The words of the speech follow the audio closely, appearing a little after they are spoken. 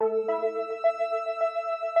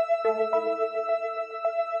Welcome to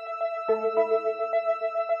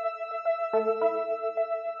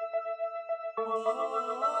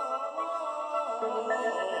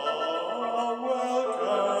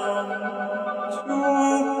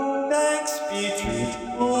Thanks Be to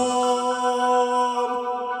Tom.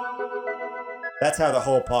 That's how the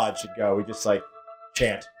whole pod should go. We just like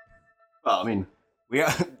chant. Well, I mean, we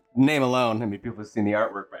name alone. I mean, people have seen the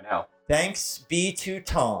artwork by now. Thanks Be to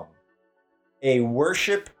Tom, a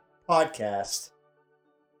worship podcast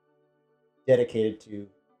dedicated to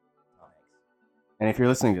Tom Hanks. And if you're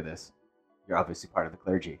listening to this, you're obviously part of the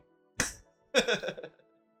clergy.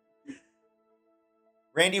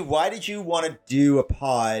 Randy, why did you want to do a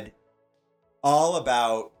pod all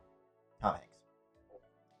about Tom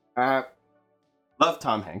Hanks? Love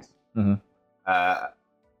Tom Hanks. Mm-hmm.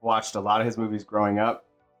 Watched a lot of his movies growing up.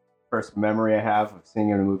 First memory I have of seeing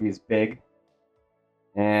him in a movie is Big.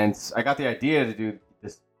 And I got the idea to do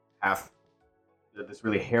this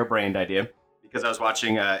really harebrained idea because I was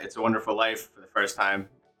watching It's a Wonderful Life for the first time,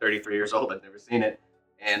 33 years old. I'd never seen it.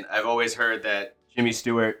 And I've always heard that Jimmy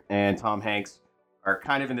Stewart and Tom Hanks are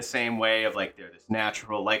kind of in the same way of like they're this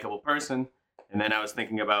natural, likable person. And then I was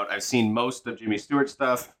thinking about, I've seen most of Jimmy Stewart's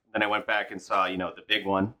stuff. Then I went back and saw, the big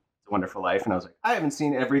one, It's a Wonderful Life. And I was like, I haven't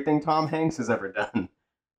seen everything Tom Hanks has ever done.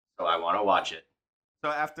 So I want to watch it.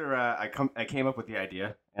 So after I came up with the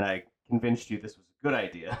idea and I convinced you this was a good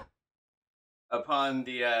idea, upon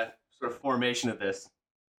the sort of formation of this,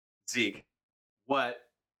 Zeke, what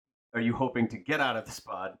are you hoping to get out of this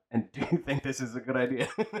pod? And do you think this is a good idea?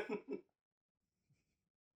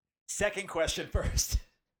 Second question first.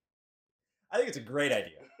 I think it's a great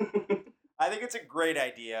idea.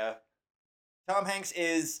 Tom Hanks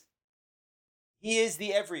is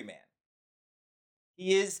the everyman.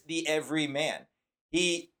 He is the everyman.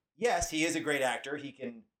 He is a great actor. He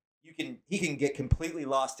can get completely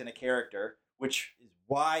lost in a character, which is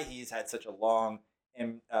why he's had such a long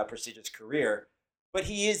and prestigious career. But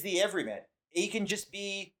he is the everyman. He can just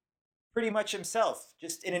be pretty much himself,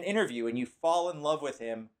 just in an interview, and you fall in love with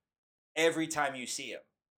him every time you see him,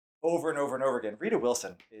 over and over and over again. Rita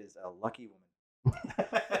Wilson is a lucky woman.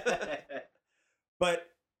 But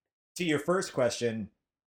to your first question,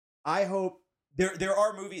 I hope there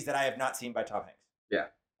are movies that I have not seen by Tom Hanks. Yeah.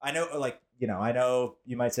 I know, I know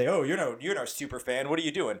you might say, oh, you're no super fan. What are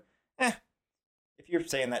you doing? If you're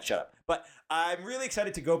saying that, shut up. But I'm really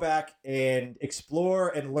excited to go back and explore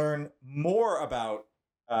and learn more about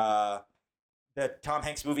the Tom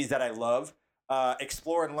Hanks movies that I love.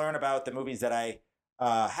 Explore and learn about the movies that I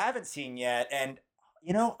haven't seen yet. And,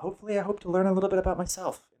 hopefully I hope to learn a little bit about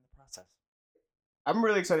myself in the process. I'm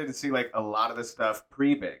really excited to see like a lot of the stuff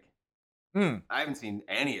pre-Big. Hmm. I haven't seen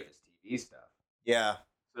any of his TV stuff. Yeah.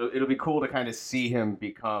 So it'll be cool to kind of see him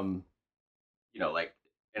become, like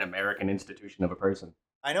an American institution of a person.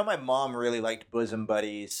 I know my mom really liked Bosom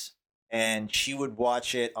Buddies, and she would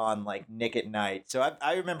watch it on like Nick at Night. So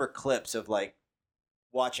I remember clips of like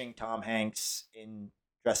watching Tom Hanks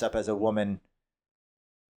dress up as a woman.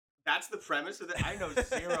 That's the premise of it. I know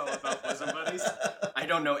zero about Bosom Buddies. I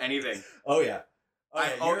don't know anything. Oh yeah.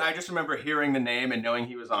 I just remember hearing the name and knowing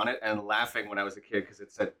he was on it and laughing when I was a kid because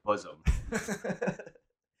it said bosom.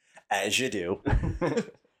 As you do.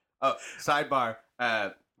 Oh, sidebar.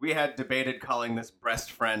 We had debated calling this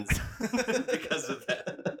Breast Friends because of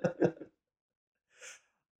that.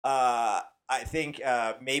 I think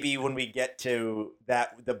maybe when we get to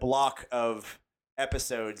the block of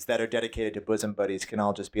episodes that are dedicated to Bosom Buddies can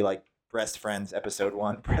all just be like Breast Friends episode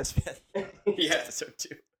 1, Breast Friends episode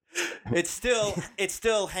 2. It's still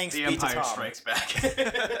Hanks The beat to Empire Tom. Strikes Back.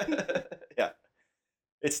 Yeah,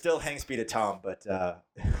 it's still Hanks beat to Tom, but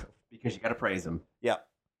because you got to praise him. Yeah.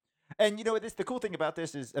 And the cool thing about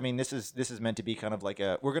this is, I mean, this is meant to be kind of like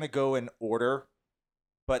we're gonna go in order,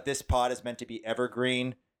 but this pod is meant to be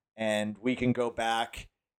evergreen, and we can go back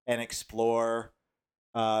and explore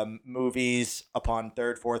movies upon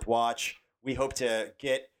third, fourth watch. We hope to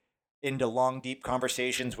get into long, deep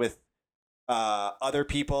conversations with other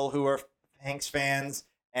people who are Hanks fans,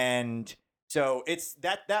 and so it's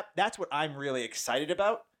that's what I'm really excited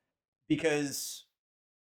about, because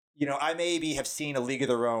I maybe have seen A League of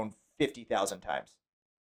Their Own 50,000 times,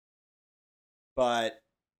 but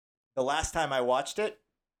the last time I watched it,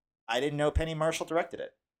 I didn't know Penny Marshall directed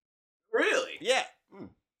it. Really? Yeah.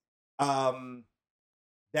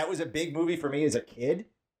 That was a big movie for me as a kid,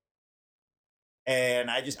 and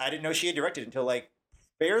I didn't know she had directed it until like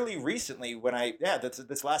fairly recently when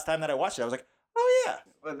this last time that I watched it, I was like, oh yeah.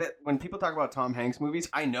 When people talk about Tom Hanks movies,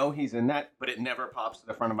 I know he's in that, but it never pops to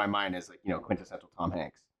the front of my mind as like, quintessential Tom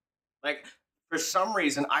Hanks. Like For some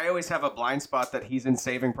reason, I always have a blind spot that he's in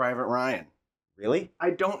Saving Private Ryan. Really?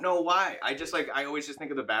 I don't know why. I always just think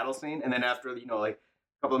of the battle scene, and then after like a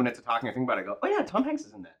couple of minutes of talking, I think about it. I go, oh yeah, Tom Hanks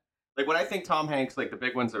is in that. Like when I think Tom Hanks, like the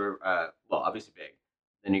big ones are obviously big.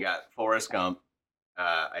 Then you got Forrest Gump.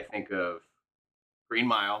 I think of Green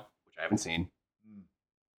Mile, which I haven't seen.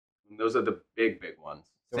 And those are the big ones.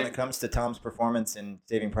 So when it comes to Tom's performance in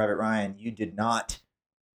Saving Private Ryan, you did not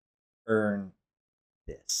earn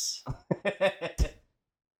this. That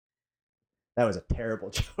was a terrible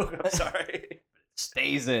joke. I'm sorry. It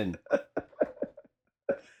stays in.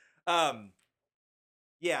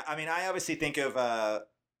 Yeah, I mean, I obviously think of A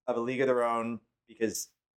League of Their Own because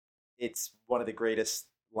it's one of the greatest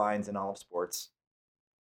lines in all of sports.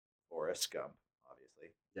 Forrest Gump,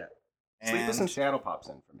 obviously. Yeah. Sleepless in Seattle pops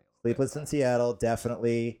in for me. Sleepless in Seattle,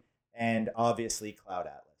 definitely. And obviously Cloud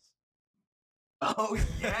Atlas. Oh,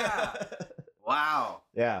 yeah. Wow.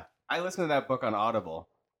 Yeah. I listened to that book on Audible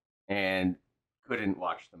and couldn't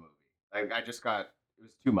watch the movie. Like, it was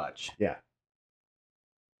too much. Yeah.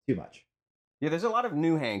 Too much. Yeah, there's a lot of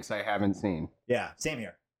new Hanks I haven't seen. Yeah, same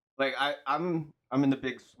here. Like, I'm in the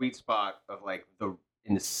big sweet spot of, like, the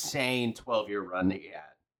insane 12-year run that he had.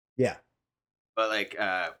 Yeah. But, like,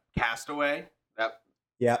 Castaway, I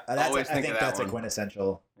think of that that's one. a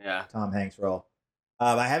quintessential Yeah. Tom Hanks role.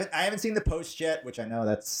 I haven't seen The Post yet, which I know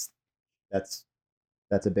that's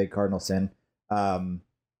a big cardinal sin. The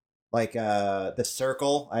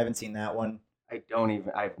Circle, I haven't seen that one. I've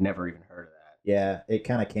never even heard of that. Yeah, it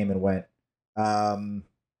kind of came and went.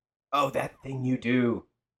 Oh, That Thing You Do.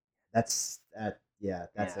 That's a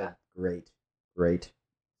great.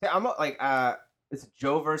 Yeah, I'm like, it's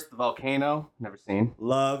Joe versus the Volcano. Never seen.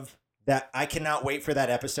 Love that. I cannot wait for that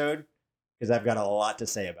episode because I've got a lot to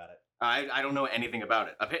say about it. I don't know anything about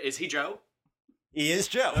it. Is he Joe? He is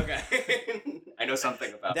Joe. Okay. I know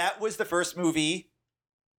something about that. Was the first movie.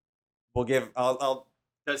 I'll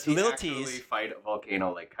Does he little actually tease. fight a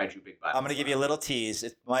volcano like Kaiju Big Bad? I'm going to give you a little tease.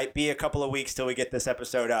 It might be a couple of weeks till we get this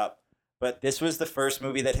episode up, but this was the first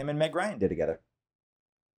movie that him and Meg Ryan did together.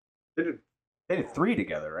 They did 3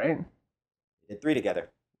 together, right? They did 3 together.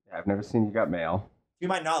 Yeah, I've never seen You Got Mail. To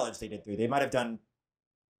my knowledge, they did 3. They might have done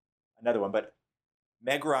another one, but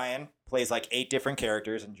Meg Ryan plays like 8 different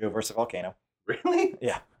characters in Joe vs. Volcano. Really?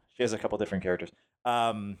 Yeah, she has a couple different characters.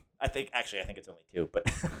 I think it's only 2,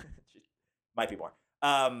 but might be more.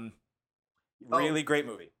 Really great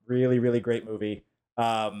movie. Really, really great movie.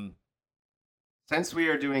 Since we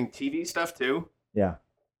are doing TV stuff too, yeah,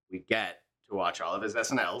 we get to watch all of his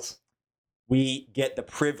SNLs. We get the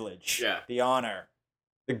privilege, Yeah. the honor,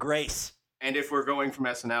 the grace. And if we're going from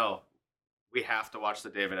SNL, we have to watch the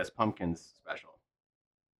David S. Pumpkins special.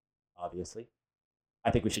 Obviously.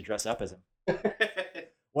 I think we should dress up as him.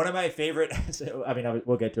 One of my favorite,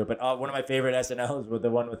 we'll get to it, but one of my favorite SNLs was the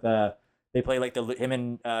one with, they play like him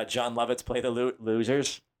and John Lovitz play the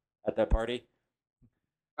losers at that party.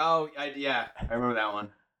 Oh, yeah, I remember that one.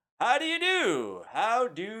 How do you do? How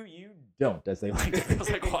do you don't? As they like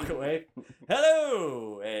to walk away.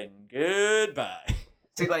 Hello and goodbye.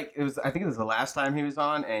 See, like I think it was the last time he was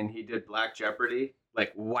on, and he did Black Jeopardy.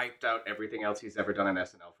 Like wiped out everything else he's ever done on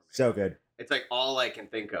SNL for me. So good. It's like all I can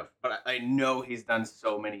think of, but I know he's done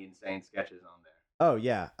so many insane sketches on there. Oh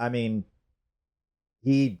yeah, I mean,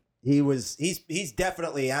 he's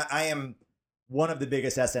definitely. I am one of the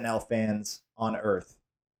biggest SNL fans on earth,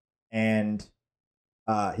 and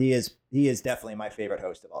he is definitely my favorite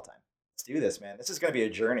host of all time. Let's do this, man. This is gonna be a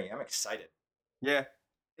journey. I'm excited. Yeah,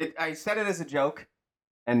 I said it as a joke,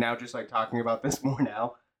 and now just like talking about this more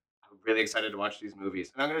now, I'm really excited to watch these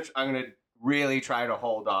movies, and I'm gonna really try to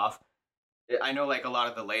hold off. I know like a lot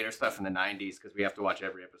of the later stuff in the 90s because we have to watch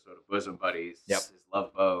every episode of Bosom Buddies, his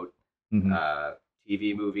Love Boat,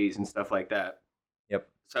 TV movies and stuff like that. Yep.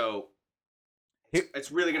 So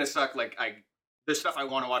it's really gonna suck. Like the stuff I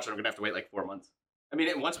want to watch, I'm gonna have to wait like 4 months. I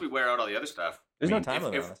mean, once we wear out all the other stuff, there's no time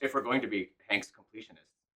limit. If we're going to be Hank's completionists,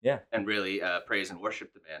 yeah, and really praise and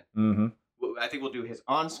worship the man, mm-hmm. I think we'll do his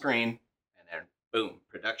on screen and then boom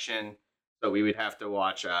production. So we would have to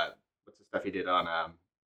watch what's the stuff he did on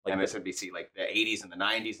like MSNBC, like the 80s and the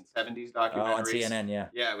 90s and 70s documentaries. Oh, on CNN, yeah.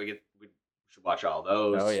 Yeah, we should watch all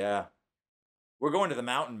those. Oh, yeah. We're going to the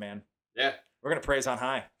mountain, man. Yeah. We're going to praise on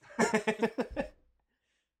high. There's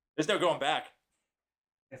no going back.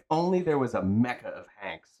 If only there was a mecca of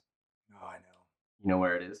Hanks. Oh, I know. You know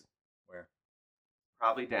where it is? Where?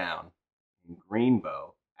 Probably down in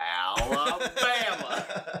Greenbow, Alabama.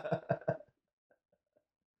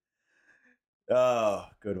 Oh,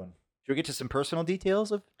 good one. Should we get to some personal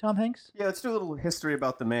details of Tom Hanks? Yeah, let's do a little history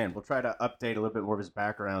about the man. We'll try to update a little bit more of his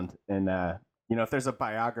background. And, if there's a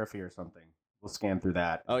biography or something, We'll scan through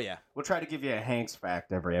that. Oh yeah. We'll try to give you a Hanks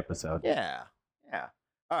fact every episode. Yeah. Yeah.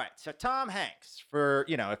 All right. So Tom Hanks, for,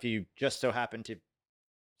 if you just so happen to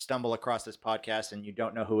stumble across this podcast and you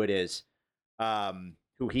don't know who it is,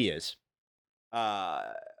 who he is.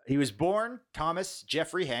 He was born Thomas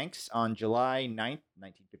Jeffrey Hanks on July 9th,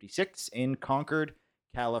 1956 in Concord,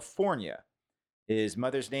 California. His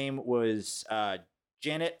mother's name was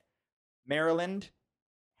Janet Maryland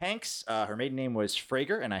Hanks. Her maiden name was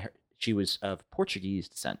Frager, and she was of Portuguese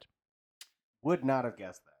descent. Would not have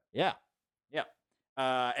guessed that. Yeah. Yeah.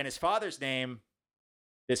 And his father's name,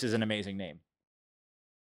 this is an amazing name,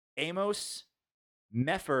 Amos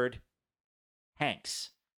Mefford Hanks.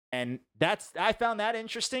 And I found that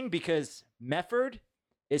interesting because Mefford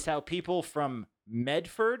is how people from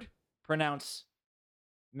Medford pronounce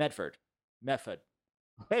Medford. Mefford.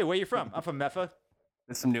 Hey, where you from? I'm from Mefford.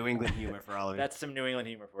 That's some New England humor for all of you. That's some New England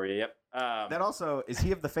humor for you. Yep. That also, is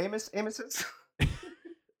he of the famous Amoses?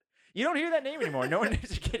 You don't hear that name anymore. No one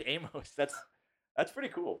knows a kid Amos. That's pretty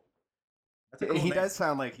cool. That's a cool He name. does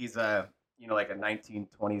sound like he's like a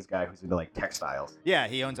 1920s guy who's into like textiles. Yeah,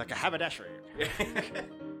 he owns like a haberdashery.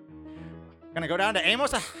 Gonna go down to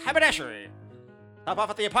Amos Haberdashery. Stop off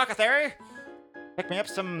at the apothecary. Pick me up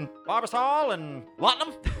some Barbasol and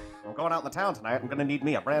laudanum. I'm going out in the town tonight. I'm gonna need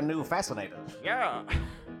me a brand new fascinator. Yeah.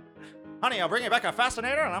 Honey, I'll bring you back a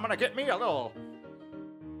fascinator and I'm gonna get me a little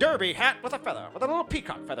derby hat with a feather, with a little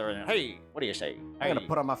peacock feather in it. Hey, what do you say? I'm gonna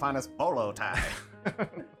put on my finest bolo tie. I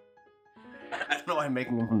don't know why I'm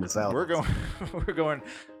making them from the south.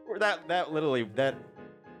 That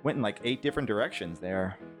went in like 8 different directions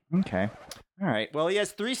there. Okay. All right. Well, he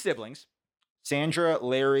has 3 siblings, Sandra,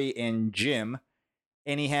 Larry, and Jim,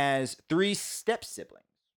 and he has 3 step siblings.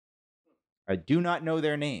 I do not know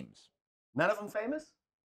their names. None of them famous?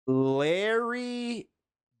 Larry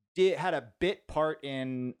had a bit part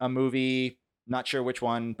in a movie, not sure which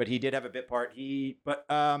one, but he did have a bit part.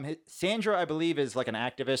 Sandra, I believe, is like an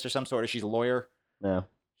activist or some sort. She's a lawyer. Yeah.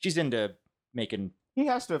 She's into making. He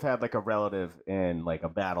has to have had like a relative in like a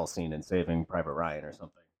battle scene in Saving Private Ryan or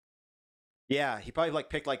something. Yeah, he probably like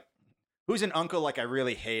picked like, who's an uncle like I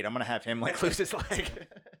really hate? I'm gonna have him like lose his leg.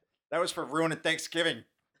 That was for ruining Thanksgiving,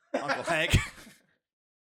 Uncle Hank.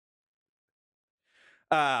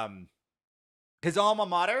 His alma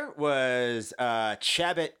mater was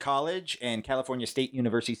Chabot College and California State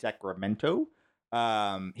University, Sacramento.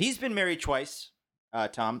 He's been married twice,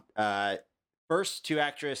 Tom. First to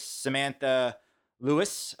actress Samantha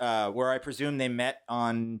Lewis, where I presume they met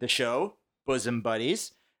on the show, Bosom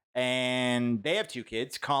Buddies. And they have 2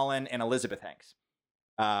 kids, Colin and Elizabeth Hanks.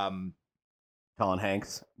 Colin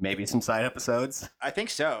Hanks, maybe some side episodes. I think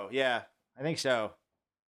so. Yeah, I think so.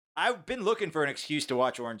 I've been looking for an excuse to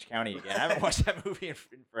watch Orange County again. I haven't watched that movie in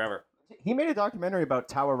forever. He made a documentary about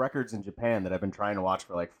Tower Records in Japan that I've been trying to watch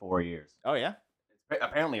for like 4 years. Oh, yeah? It's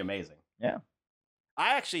apparently amazing. Yeah.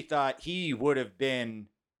 I actually thought he would have been,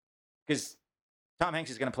 because Tom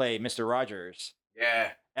Hanks is going to play Mr. Rogers. Yeah.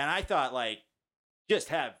 And I thought, like, just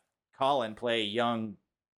have Colin play young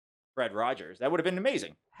Fred Rogers. That would have been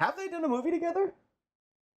amazing. Have they done a movie together?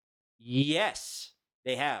 Yes,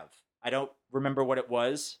 they have. I don't remember what it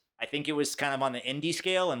was. I think it was kind of on the indie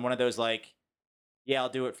scale and one of those, like, yeah, I'll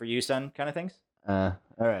do it for you, son, kind of things. All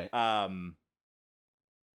right.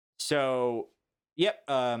 So, yep,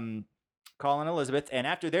 Colin and Elizabeth. And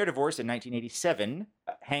after their divorce in 1987,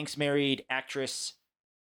 Hanks married actress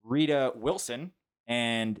Rita Wilson,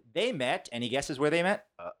 and they met, and he guesses where they met?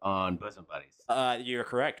 On Bosom Buddies. You're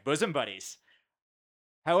correct, Bosom Buddies.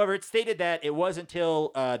 However, it's stated that it wasn't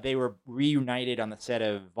until they were reunited on the set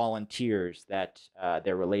of Volunteers that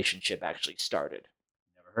their relationship actually started.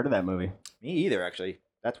 Never heard of that movie. Me either, actually.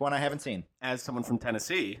 That's one I haven't seen. As someone from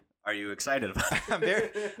Tennessee, are you excited about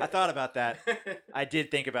it? I thought about that. I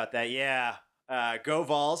did think about that, yeah. Go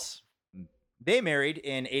Vols. They married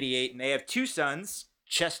in 88, and they have 2 sons,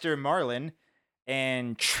 Chester Marlin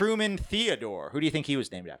and Truman Theodore. Who do you think he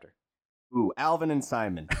was named after? Ooh, Alvin and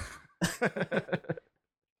Simon.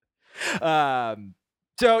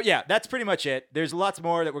 So yeah, that's pretty much it. There's lots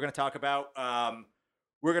more that we're going to talk about.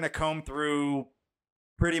 We're going to comb through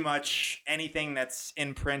pretty much anything that's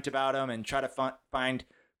in print about them and try to find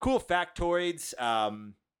cool factoids.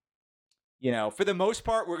 For the most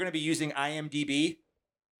part, we're going to be using IMDb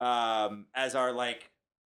as our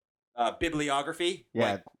bibliography.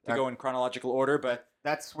 Yeah, to go in chronological order, but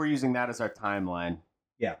we're using that as our timeline.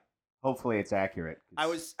 Yeah. Hopefully it's accurate. I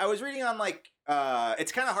was reading on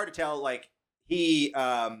it's kind of hard to tell, he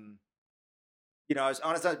I was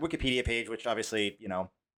on his Wikipedia page, which obviously,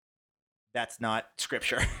 that's not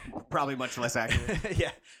scripture. Probably much less accurate.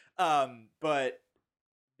 Yeah. But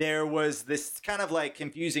there was this kind of like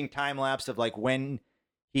confusing time lapse of like when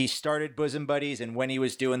he started Bosom Buddies and when he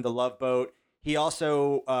was doing the Love Boat. He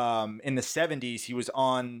also in the 70s he was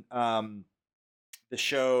on the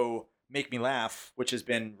show Make Me Laugh, which has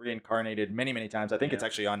been reincarnated many, many times. I think it's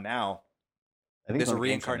actually on now. I think There's it's a on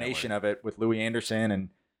Game Show reincarnation Network. of it with Louis Anderson and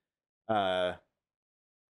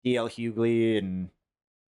D.L. Hughley, and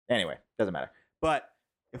anyway, doesn't matter. But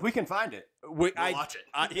If we can find it, we'll watch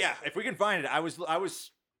it. yeah, if we can find it, I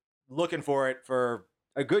was looking for it for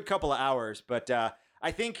a good couple of hours, but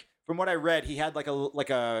I think from what I read, he had like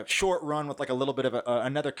a short run with like a little bit of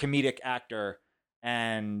another comedic actor,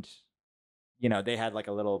 and they had like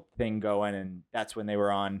a little thing going, and that's when they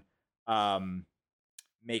were on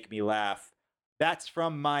Make Me Laugh. That's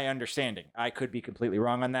from my understanding. I could be completely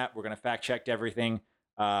wrong on that. We're gonna fact check everything.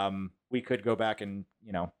 We could go back and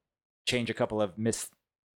change a couple of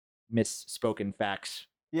misspoken facts.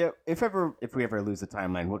 Yeah, if we ever lose the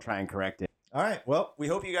timeline, we'll try and correct it. All right. Well, we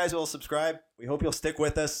hope you guys will subscribe. We hope you'll stick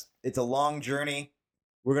with us. It's a long journey.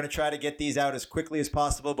 We're going to try to get these out as quickly as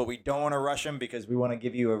possible, but we don't want to rush them because we want to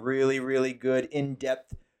give you a really, really good,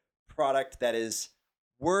 in-depth product that is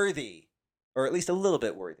worthy, or at least a little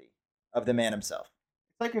bit worthy, of the man himself.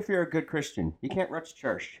 It's like if you're a good Christian, you can't rush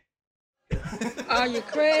church. Are you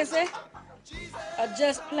crazy? Or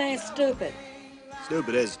just plain stupid?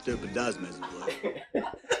 Stupid as stupid does, Mrs. Blue.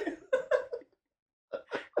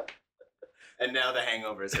 And now the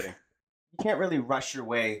hangover is hitting. You can't really rush your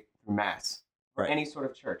way through mass or Right. any sort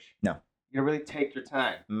of church. No. You gotta really take your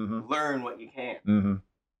time. Mm-hmm. Learn what you can. Mm-hmm.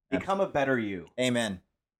 Become a better you. Amen.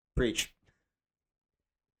 Preach.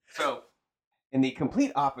 So, in the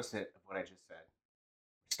complete opposite of what I just said,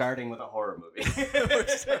 starting with a horror movie. We're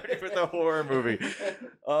starting with a horror movie.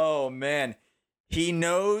 Oh, man. He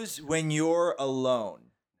knows when you're alone.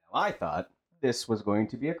 Now, I thought this was going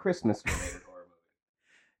to be a Christmas-related horror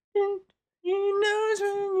movie. And he knows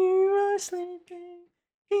when you are sleeping.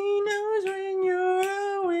 He knows when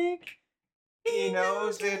you're awake. He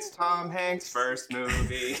knows it's Tom Hanks' first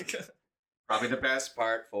movie. Probably the best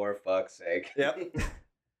part, for fuck's sake. Yep.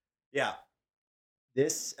 Yeah.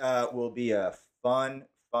 This will be a fun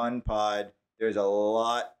pod. There's a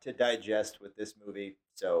lot to digest with this movie,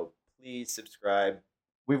 so please subscribe.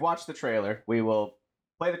 We've watched the trailer. We will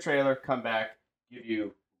play the trailer, come back, give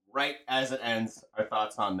you, right as it ends, our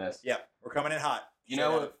thoughts on this. Yep, we're coming in hot. You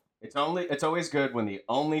know, it's always good when the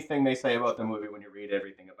only thing they say about the movie when you read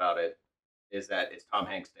everything about it is that it's Tom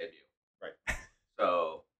Hanks' debut. Right.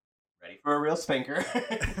 So, ready for a real stinker.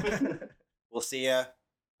 We'll see ya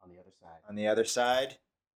On the other side. on the other side.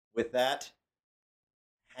 With that,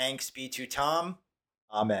 Hanks be to Tom.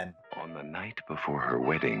 Amen. On the night before her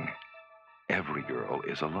wedding, every girl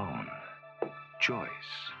is alone. Joyce.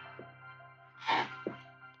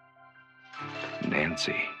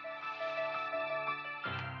 Nancy.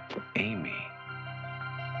 Amy.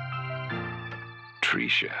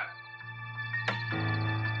 Tricia.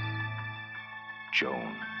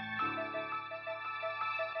 Joan.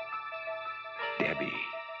 Debbie.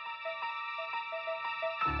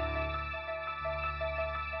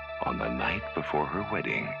 On the night before her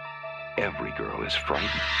wedding, every girl is frightened.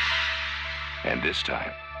 And this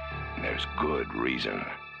time, there's good reason.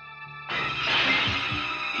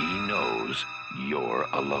 He knows you're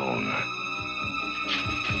alone.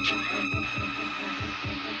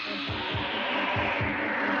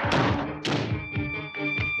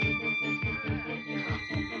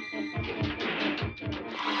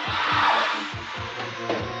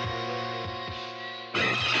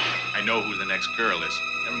 I know who the next girl is.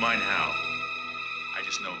 Never mind how. I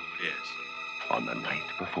just know who it is. On the night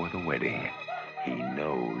before the wedding, he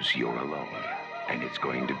knows you're alone. And it's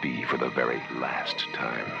going to be for the very last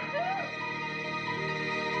time.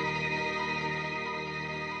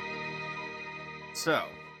 So,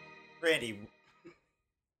 Randy,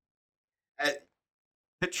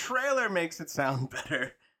 the trailer makes it sound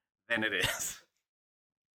better than it is.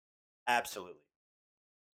 absolutely.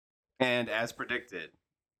 And as predicted,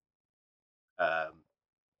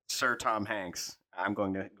 Sir Tom Hanks, I'm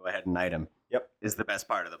going to go ahead and knight him. Yep. Is the best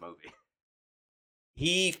part of the movie.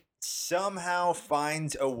 He somehow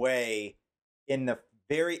finds a way in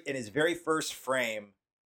his very first frame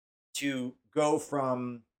to go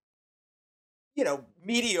from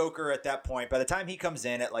mediocre at that point. By the time he comes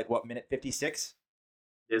in at minute 56?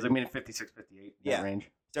 Is it 56, 58 Yeah. range?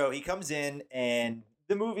 So he comes in and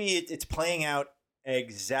the movie it's playing out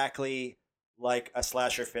exactly like a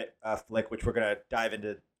slasher flick, which we're going to dive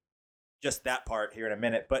into just that part here in a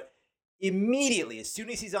minute. But immediately, as soon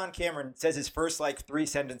as he's on camera and says his first 3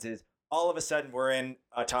 sentences, all of a sudden we're in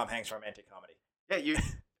a Tom Hanks romantic comedy. Yeah,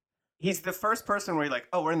 he's the first person where you're like,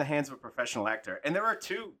 oh, we're in the hands of a professional actor. And there are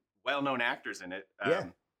two well-known actors in it. Yeah.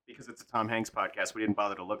 Because it's a Tom Hanks podcast, we didn't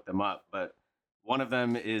bother to look them up. But one of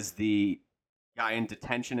them is the guy in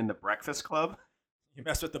detention in The Breakfast Club. You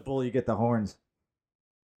mess with the bull, you get the horns.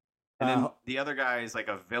 And then the other guy is like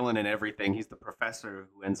a villain in everything. He's the professor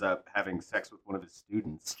who ends up having sex with one of his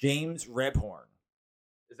students. James Rebhorn.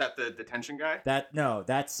 Is that the detention guy?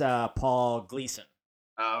 That's Paul Gleason.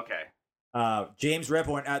 Oh, okay. James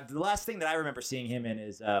Rebhorn. The last thing that I remember seeing him in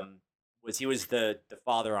is was he was the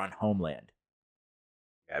father on Homeland.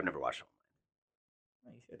 Yeah, I've never watched Homeland.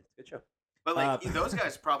 Oh, you should. It's a good show. But like those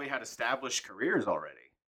guys probably had established careers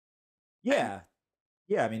already. Yeah.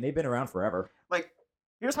 Yeah, I mean, they've been around forever. Like,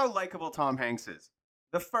 here's how likable Tom Hanks is.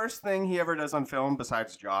 The first thing he ever does on film,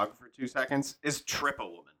 besides jog for 2 seconds, is trip a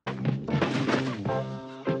woman.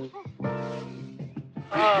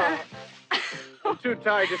 I'm too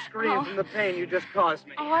tired to scream from the pain you just caused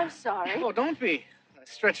me. Oh, I'm sorry. Oh, don't be. I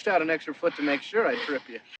stretched out an extra foot to make sure I trip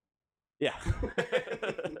you. Yeah.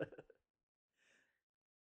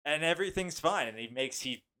 And everything's fine, and he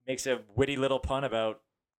makes a witty little pun about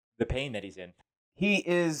the pain that he's in. He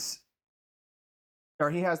has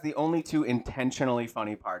the only two intentionally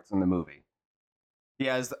funny parts in the movie. He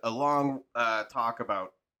has a long talk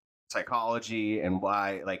about psychology and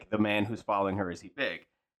why, like, the man who's following her, is he big?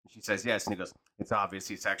 And she says yes, and he goes, it's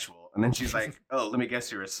obviously sexual. And then she's like, oh, let me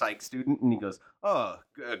guess, you're a psych student? And he goes, oh,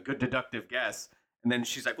 good deductive guess. And then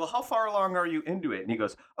she's like, well, how far along are you into it? And he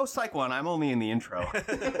goes, oh, psych one, I'm only in the intro.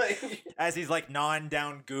 As he's like gnawing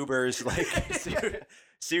down goobers, like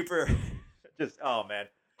super, just, oh man.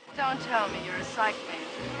 Don't tell me you're a psych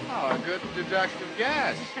major. Oh, a good deductive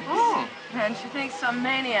guess. Oh. And she thinks some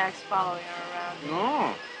maniac's following her around.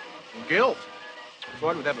 No. Guilt.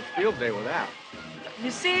 Floyd would have a field day with that.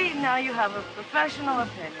 You see, now you have a professional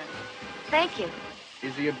opinion. Thank you.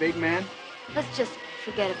 Is he a big man? Let's just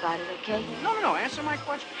forget about it, okay? No. Answer my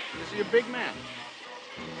question. Is he a big man?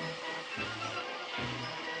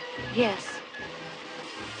 Yes.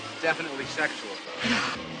 Definitely sexual.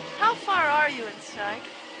 How far are you in psych?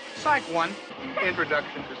 Psych 1.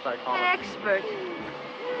 Introduction to Psychology. Expert.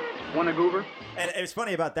 Want a goober? And it was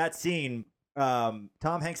funny about that scene. Tom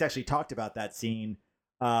Hanks actually talked about that scene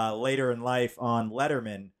later in life on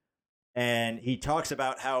Letterman, and he talks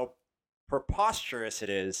about how preposterous it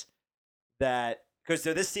is that, because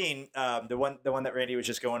this scene, the one that Randy was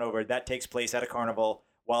just going over, that takes place at a carnival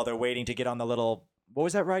while they're waiting to get on the little, what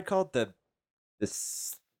was that ride called?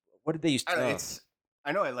 What did they use?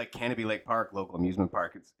 I know at like Canopy Lake Park, local amusement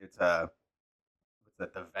park. It's what's that,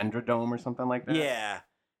 the Vendradome or something like that? Yeah,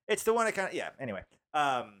 it's the one that kind of, yeah. Anyway,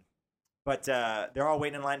 but they're all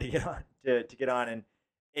waiting in line to get on to get on, and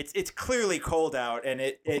it's clearly cold out, and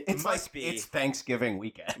it's must be it's Thanksgiving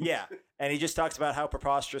weekend. Yeah, and he just talks about how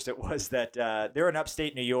preposterous it was that they're in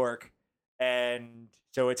upstate New York, and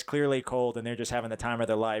so it's clearly cold, and they're just having the time of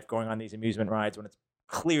their life going on these amusement rides when it's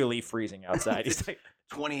clearly freezing outside. He's like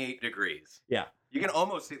 28 degrees. Yeah. You can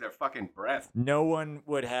almost see their fucking breath. No one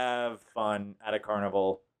would have fun at a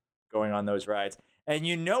carnival going on those rides. And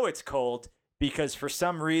you know it's cold because for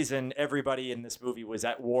some reason everybody in this movie was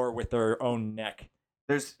at war with their own neck.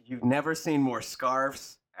 You've never seen more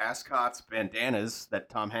scarves, ascots, bandanas that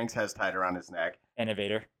Tom Hanks has tied around his neck.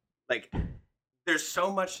 Innovator. Like, there's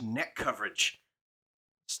so much neck coverage.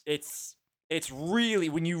 It's really,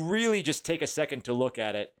 when you really just take a second to look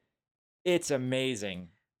at it, it's amazing.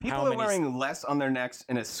 People are wearing less on their necks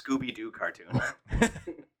in a Scooby-Doo cartoon.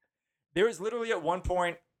 There was literally at one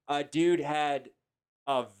point, a dude had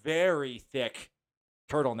a very thick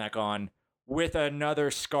turtleneck on with another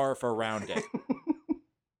scarf around it.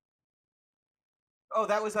 Oh,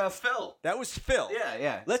 that was Phil. That was Phil.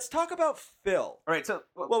 Yeah. Let's talk about Phil. All right, so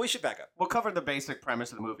well, we should back up. We'll cover the basic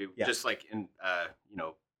premise of the movie, Yeah. just like in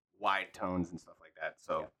wide tones and stuff like that.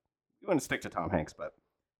 So we want to stick to Tom Hanks, but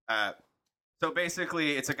so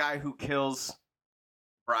basically, it's a guy who kills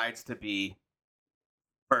brides to be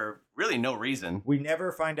for really no reason. We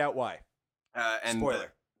never find out why. And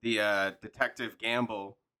Spoiler. The Detective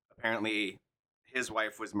Gamble, apparently his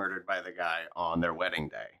wife was murdered by the guy on their wedding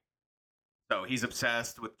day. So he's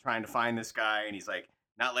obsessed with trying to find this guy, and he's like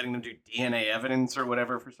not letting them do DNA evidence or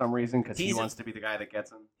whatever for some reason because he wants to be the guy that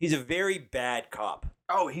gets him. He's a very bad cop.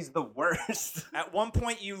 Oh, he's the worst. At one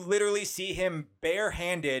point, you literally see him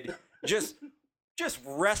barehanded, just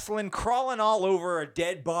wrestling, crawling all over a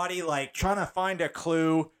dead body, like trying to find a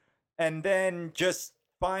clue, and then just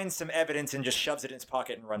finds some evidence and just shoves it in his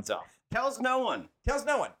pocket and runs off. Tells no one.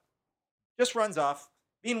 Just runs off.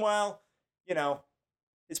 Meanwhile,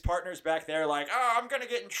 his partner's back there like, oh, I'm gonna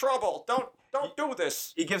get in trouble. Don't do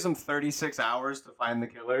this. He gives him 36 hours to find the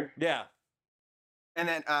killer. Yeah. And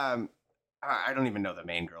then I don't even know the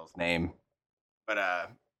main girl's name, but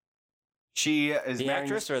she is The marrying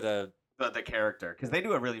actress or the the character, because they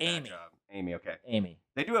do a really bad Amy. job. Amy, okay. Amy.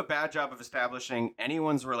 They do a bad job of establishing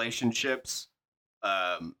anyone's relationships,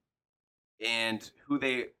 and who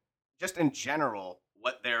they, just in general,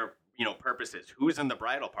 what their purpose is. Who's in the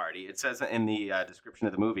bridal party? It says in the description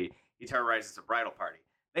of the movie, he terrorizes a bridal party.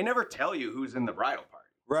 They never tell you who's in the bridal party.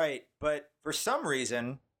 Right, but for some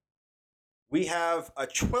reason, we have a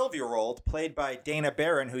 12-year-old played by Dana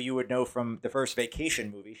Barron, who you would know from the first Vacation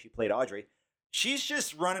movie. She played Audrey. She's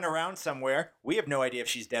just running around somewhere. We have no idea if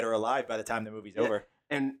she's dead or alive by the time the movie's over.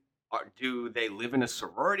 And do they live in a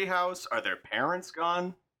sorority house? Are their parents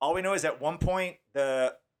gone? All we know is at one point,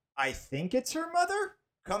 I think it's her mother,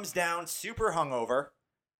 comes down super hungover.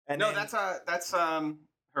 And No, then, that's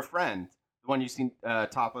her friend, the one you seen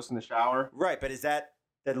topless in the shower. right. But is that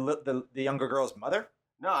the younger girl's mother?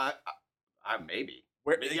 No, I maybe.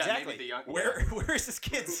 Where Yeah, exactly? maybe the young- Where is this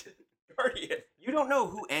kid's guardian? You don't know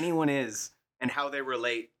who anyone is and how they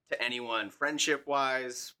relate to anyone,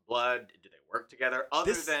 friendship-wise, blood. Do they work together?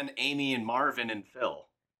 Other This- than Amy and Marvin and Phil.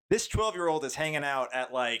 This 12-year-old is hanging out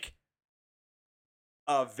at like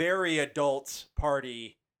a very adult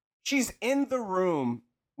party. She's in the room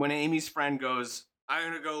when Amy's friend goes, I'm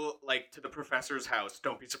gonna go to the professor's house.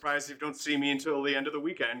 Don't be surprised if you don't see me until the end of the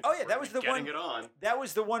weekend. Oh, yeah, We're that was the getting one- it on. That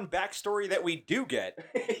was the one backstory that we do get.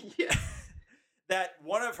 Yeah. That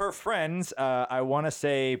one of her friends, I want to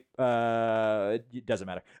say, it doesn't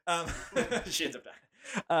matter. She ends up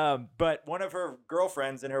dying. But one of her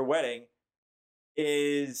girlfriends in her wedding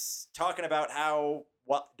is talking about how,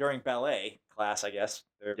 during ballet class, I guess,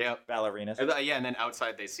 they're Yep. ballerinas. Yeah, and then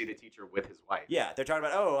outside they see the teacher with his wife. Yeah, they're talking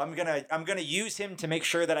about, oh, I'm gonna use him to make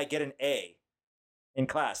sure that I get an A in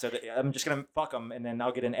class. So that I'm just gonna fuck him, and then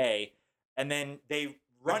I'll get an A. And then they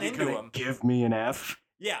run Are you into gonna him. Give me an F.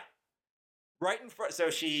 Yeah, right in front. So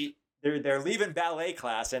they're leaving ballet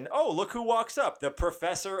class, and oh, look who walks up! The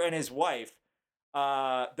professor and his wife.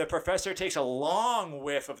 The professor takes a long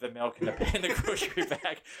whiff of the milk in the grocery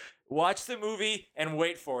bag. Watch the movie and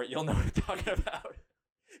wait for it. You'll know what I'm talking about.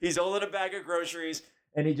 He's holding a bag of groceries,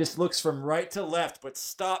 and he just looks from right to left, but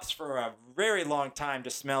stops for a very long time to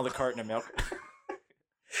smell the carton of milk.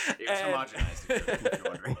 It was homogenized, if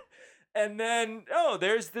you're wondering. And then,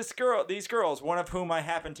 there's these girls, one of whom I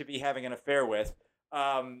happen to be having an affair with.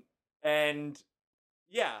 And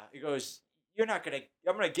yeah, he goes, I'm going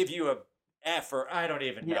to give you a F, or I don't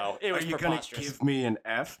even know. It was Are you preposterous. gonna give me an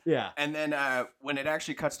F? Yeah. And then when it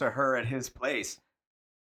actually cuts to her at his place,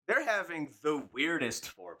 they're having the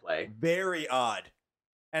weirdest foreplay. Very odd.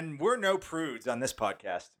 And we're no prudes on this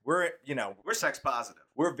podcast. We're sex positive.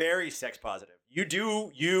 We're very sex positive. You do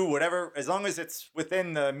you, whatever, as long as it's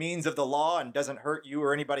within the means of the law and doesn't hurt you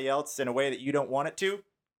or anybody else in a way that you don't want it to.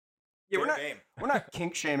 Yeah, fair game. we're not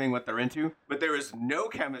kink shaming what they're into, but there is no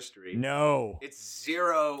chemistry. No. It's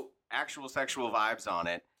zero actual sexual vibes on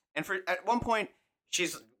it. And at one point,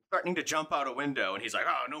 she's threatening to jump out a window, and he's like,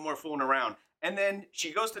 "Oh, no more fooling around." And then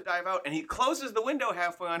she goes to dive out, and he closes the window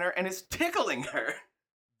halfway on her and is tickling her.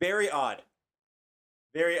 Very odd.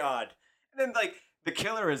 Very odd. And then, the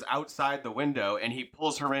killer is outside the window, and he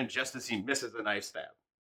pulls her in just as he misses a knife stab.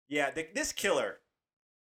 Yeah, this killer.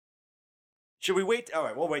 Should we wait? All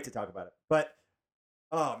right, we'll wait to talk about it. But,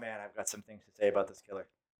 oh man, I've got some things to say about this killer.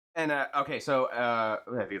 And, okay, so,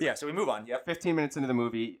 Yeah, so we move on. Yep. 15 minutes into the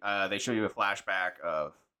movie, they show you a flashback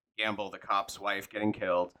of Gamble, the cop's wife, getting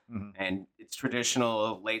killed. Mhm. And it's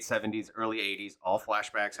traditional late 70s, early 80s. All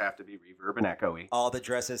flashbacks have to be reverb and echoey. All the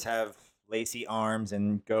dresses have lacy arms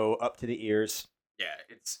and go up to the ears. Yeah,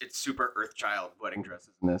 it's super Earthchild wedding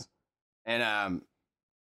dresses in this. And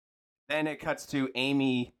then it cuts to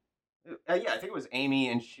Amy. I think it was Amy,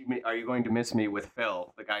 and Are You Going to Miss Me with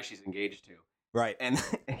Phil, the guy she's engaged to. Right. And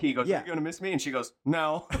he goes, Yeah. Are you going to miss me? And she goes,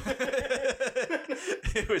 no.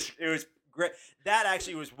 It was great. That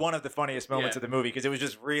actually was one of the funniest moments of the movie because it was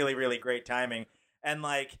just really, really great timing. And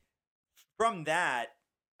from that,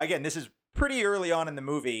 again, this is pretty early on in the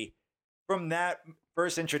movie. From that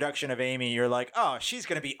first introduction of Amy, you're like, oh, she's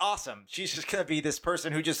going to be awesome. She's just going to be this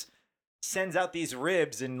person who just sends out these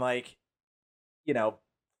ribs and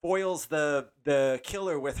foils the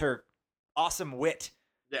killer with her awesome wit.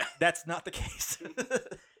 Yeah. That's not the case.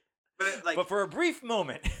 But but for a brief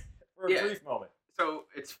moment, So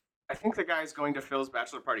I think the guy's going to Phil's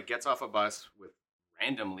bachelor party, gets off a bus with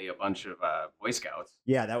randomly a bunch of Boy Scouts.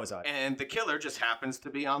 Yeah, that was odd. And the killer just happens to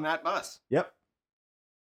be on that bus. Yep.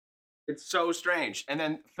 It's so strange. And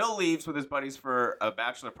then Phil leaves with his buddies for a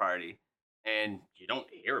bachelor party, and you don't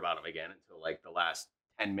hear about him again until like the last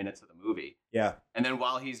 10 minutes of the movie. Yeah. And then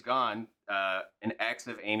while he's gone, an ex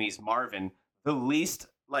of Amy's, Marvin, the least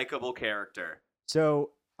likable character.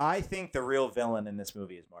 So I think the real villain in this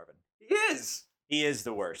movie is Marvin. He is. He is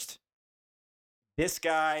the worst. This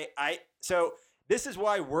guy, so this is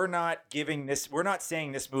why we're not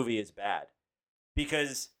saying this movie is bad.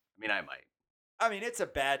 Because I mean, I might. I mean, it's a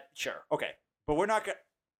bad, sure, okay. But we're not gonna,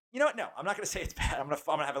 you know what? No, I'm not gonna say it's bad. I'm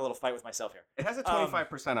gonna have a little fight with myself here. It has a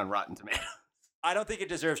 25% on Rotten Tomatoes. I don't think it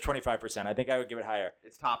deserves 25%. I think I would give it higher.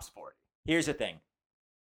 It's tops 40. Here's the thing.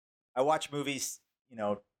 I watch movies,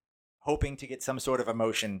 hoping to get some sort of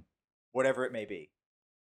emotion, whatever it may be.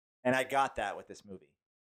 And I got that with this movie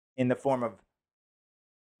in the form of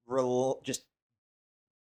just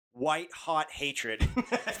white hot hatred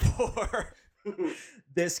for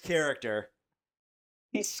this character.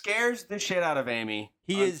 He scares the shit out of Amy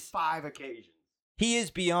on 5 occasions. He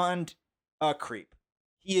is beyond a creep.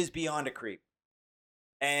 He is beyond a creep.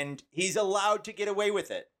 And he's allowed to get away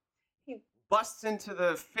with it. He busts into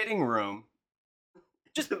the fitting room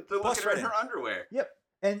just to look at her underwear. Yep.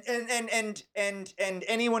 And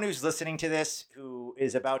anyone who's listening to this who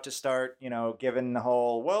is about to start, giving the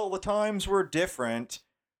whole, well, the times were different.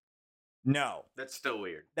 No. That's still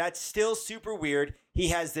weird. That's still super weird. He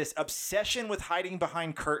has this obsession with hiding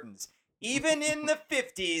behind curtains. Even in the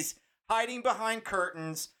 50s, hiding behind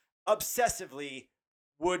curtains obsessively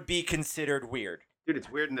would be considered weird. Dude,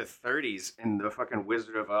 it's weird in the 30s in the fucking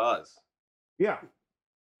Wizard of Oz. Yeah.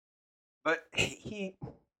 But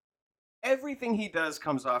everything he does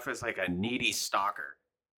comes off as like a needy stalker.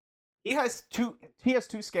 He has two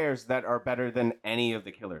scares that are better than any of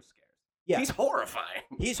the killer scares. Yeah. He's horrifying.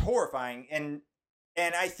 He's horrifying. And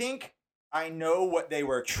I think I know what they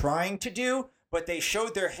were trying to do, but they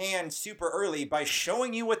showed their hand super early by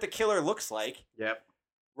showing you what the killer looks like. Yep.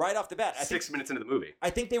 Right off the bat. 6 minutes into the movie. I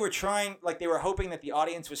think they were trying, they were hoping that the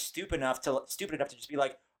audience was stupid enough to just be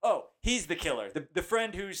like, oh, he's the killer. The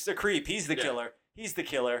friend who's a creep, he's the killer. He's the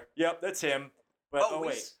killer. Yep, that's him. But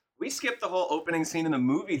wait. We skipped the whole opening scene in the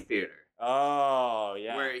movie theater. Oh,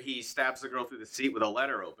 yeah. Where he stabs the girl through the seat with a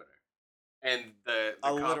letter opener. And the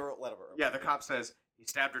literal letter opener. Yeah, the cop says he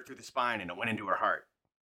stabbed her through the spine and it went into her heart.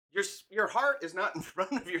 Your heart is not in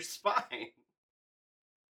front of your spine.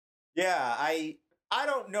 Yeah, I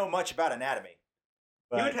don't know much about anatomy.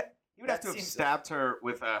 But you would have to have stabbed her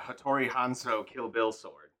with a Hattori Hanzo Kill Bill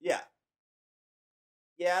sword. Yeah.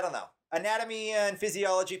 Yeah, I don't know. Anatomy and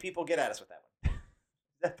physiology people, get at us with that one.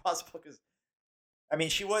 Is that possible? Because, I mean,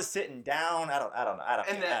 she was sitting down. I don't know.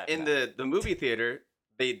 And in the movie theater,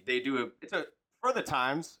 they do it's a for the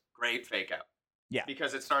times great fake out. Yeah.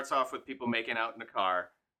 Because it starts off with people making out in a car,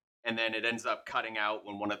 and then it ends up cutting out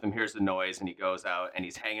when one of them hears the noise and he goes out and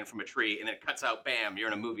he's hanging from a tree, and then it cuts out, bam, you're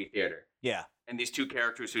in a movie theater. Yeah. And these two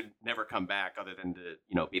characters who never come back other than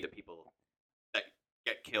to, be the people that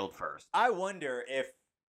get killed first. I wonder if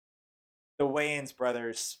the Wayans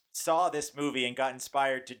brothers saw this movie and got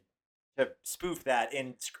inspired to spoof that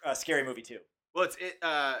in Scary Movie 2. Well, it's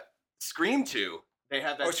Scream 2. They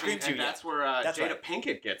have that Scream 2, and that's where that's Jada right.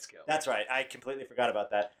 Pinkett gets killed. That's right. I completely forgot about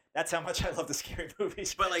that. That's how much I love the Scary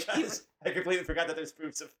Movies. But I completely forgot that there's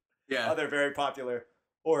spoofs of yeah. other very popular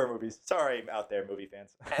horror movies. Sorry out there, movie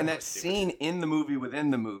fans. And that scene in the movie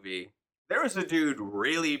within the movie, there was a dude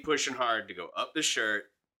really pushing hard to go up the shirt,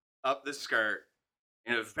 up the skirt,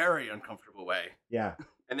 in a very uncomfortable way. Yeah.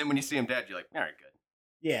 And then when you see him dead, you're like, all right, good.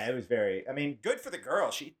 Yeah, it was very. I mean, good for the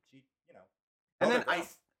girl. She. And then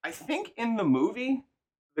I think in the movie,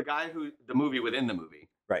 the movie within the movie,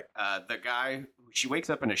 right? The guy, she wakes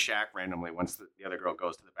up in a shack randomly once the other girl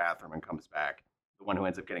goes to the bathroom and comes back. The one who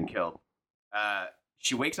ends up getting killed.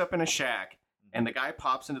 She wakes up in a shack, and the guy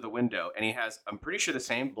pops into the window, and he has, I'm pretty sure, the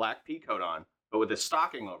same black pea coat on, but with a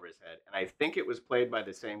stocking over his head. And I think it was played by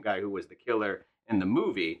the same guy who was the killer in the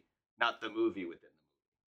movie, not the movie within the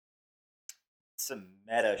movie. Some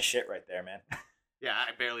meta shit right there, man. Yeah,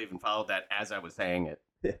 I barely even followed that as I was saying it.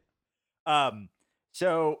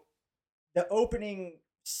 So the opening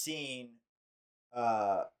scene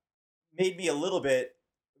made me a little bit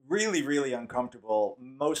really, really uncomfortable,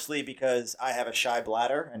 mostly because I have a shy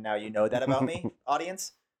bladder, and now you know that about me,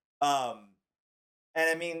 audience. And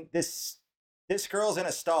I mean, this girl's in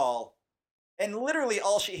a stall, and literally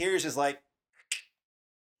all she hears is like,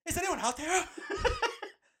 "Is anyone out there?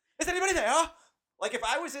 Is anybody there?" Like, if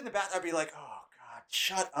I was in the bathroom, I'd be like, "Oh God,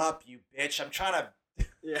 shut up, you bitch! I'm trying to."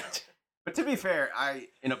 Yeah. But to be fair,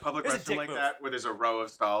 in a public restroom like that, where there's a row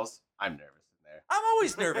of stalls, I'm nervous in there. I'm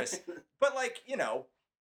always nervous. But,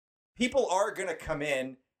 people are going to come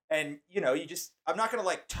in And, you know, I'm not going to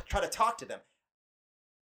like try to talk to them.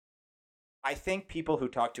 I think people who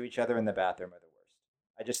talk to each other in the bathroom are the worst.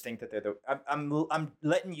 I just think that they're I'm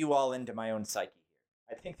letting you all into my own psyche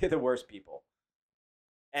here. I think they're the worst people.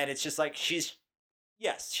 And it's just like she's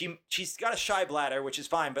got a shy bladder, which is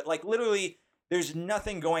fine, but like literally there's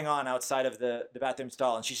nothing going on outside of the bathroom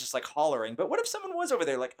stall, and she's just like hollering. But what if someone was over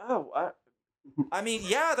there like, oh, I mean,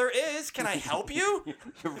 yeah, there is. Can I help you?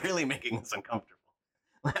 You're really making this uncomfortable.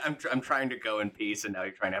 I'm trying to go in peace, and now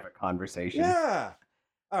you're trying to have a conversation. Yeah.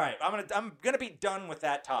 All right, I'm gonna be done with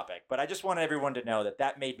that topic, but I just wanted everyone to know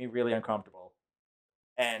that made me really uncomfortable,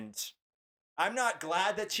 and I'm not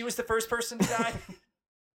glad that she was the first person to die.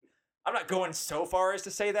 I'm not going so far as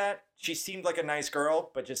to say that. She seemed like a nice girl,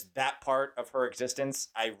 but just that part of her existence,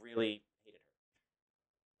 I really hated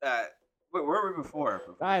her. Where were we before?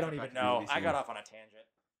 I don't even know. I got off on a tangent.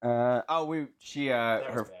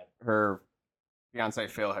 Her fiance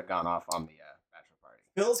Phil had gone off on the bachelor party.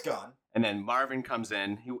 Phil's gone. And then Marvin comes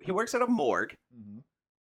in. He works at a morgue. Mm-hmm.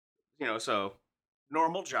 You know, so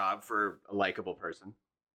normal job for a likable person.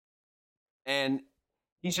 And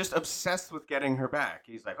he's just obsessed with getting her back.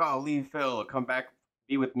 He's like, "Oh, leave Phil, come back,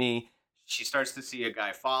 be with me." She starts to see a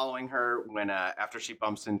guy following her when after she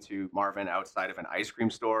bumps into Marvin outside of an ice cream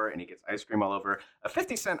store, and he gets ice cream all over. A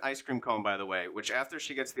 50-cent ice cream cone, by the way, which after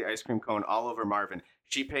she gets the ice cream cone all over Marvin,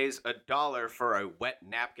 she pays $1 for a wet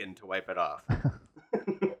napkin to wipe it off.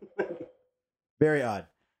 Very odd.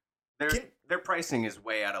 Their pricing is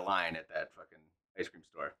way out of line at that fucking ice cream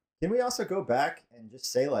store. Can we also go back and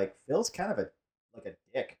just say, like, Phil's kind of a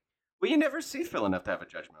dick? Well, you never see Phil enough to have a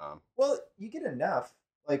judgment on him. Well, you get enough.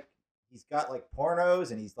 Like, he's got, like, pornos,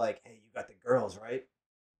 and he's like, "Hey, you got the girls, right?"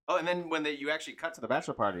 Oh, and then when you actually cut to the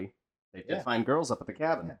bachelor party, they did find girls up at the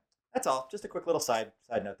cabin. Yeah. That's all. Just a quick little side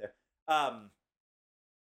note there.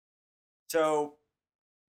 So...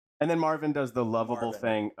 And then Marvin does the lovable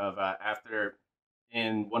thing of after...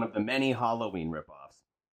 In one of the many Halloween ripoffs,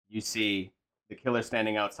 you see the killer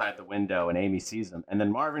standing outside the window, and Amy sees him. And then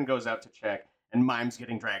Marvin goes out to check, and Mime's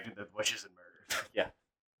getting dragged into the bushes and murdered.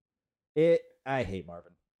 Yeah. I hate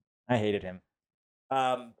Marvin. I hated him.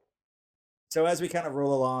 So as we kind of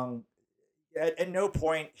roll along, at no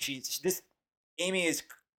point Amy is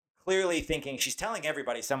clearly thinking, she's telling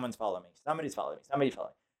everybody, someone's following me. Somebody's following me. Somebody's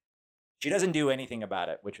following me. She doesn't do anything about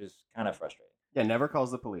it, which was kind of frustrating. Yeah, never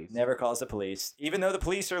calls the police. Never calls the police, even though the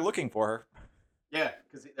police are looking for her. Yeah,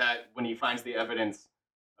 because when he finds the evidence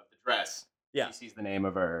of the dress, he sees the name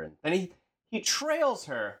of her, and then he trails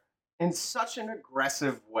her in such an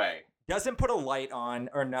aggressive way. Doesn't put a light on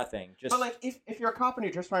or nothing. But like, if you're a cop and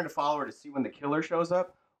you're just trying to follow her to see when the killer shows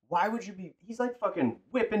up, why would you be? He's like fucking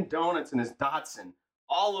whipping donuts in his Datsun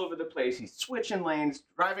all over the place. He's switching lanes,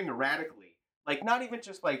 driving erratically. Like, not even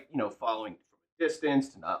just like, you know, following from a distance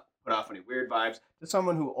to not put off any weird vibes, to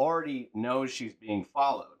someone who already knows she's being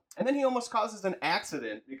followed. And then he almost causes an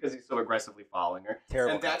accident because he's so aggressively following her.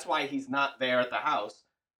 Terrible and that's why he's not there at the house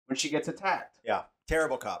when she gets attacked. Yeah,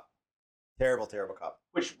 terrible cop. Terrible cop.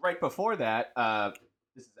 Which, right before that,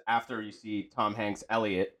 this is after you see Tom Hanks'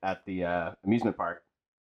 Elliot at the amusement park,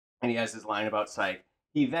 and he has his line about psych.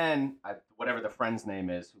 He then, whatever the friend's name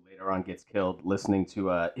is, who later on gets killed, listening to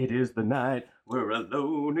 "It Is the Night, We're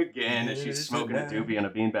Alone Again," as she's smoking a doobie on a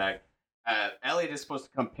beanbag. Elliot is supposed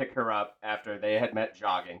to come pick her up after they had met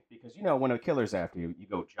jogging, because, you know, when a killer's after you, you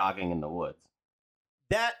go jogging in the woods.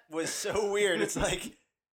 That was so weird. It's like,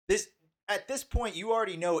 at this point, you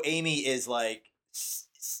already know Amy is like,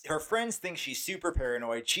 her friends think she's super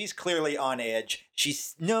paranoid. She's clearly on edge. She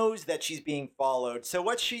knows that she's being followed. So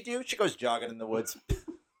what's she do? She goes jogging in the woods.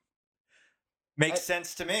 Makes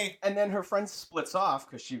sense to me. And then her friend splits off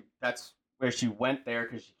because that's where she went there,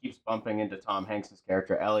 because she keeps bumping into Tom Hanks'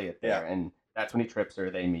 character Elliot there. Yeah. And that's when he trips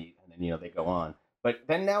her, they meet, and then, you know, they go on. But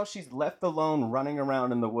then now she's left alone running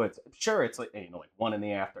around in the woods. Sure, it's like, you know, like 1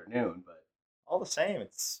 PM, but all the same,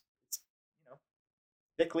 it's you know,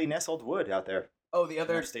 thickly nestled wood out there. Oh, the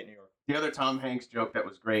other upstate New York. The other Tom Hanks joke that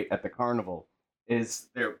was great at the carnival is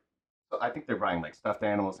I think they're buying like stuffed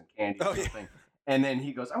animals and candy or something. Yeah. And then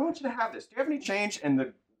he goes, "I want you to have this. Do you have any change?" And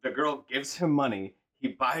the girl gives him money. He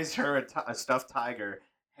buys her a stuffed tiger,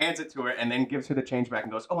 hands it to her, and then gives her the change back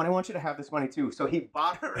and goes, "Oh, and I want you to have this money too." So he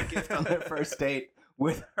bought her a gift on their first date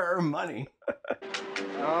with her money.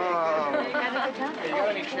 Oh. You got a good time? You got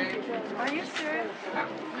any change? Are you serious?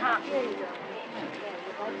 Here you go.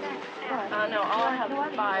 No, I'll have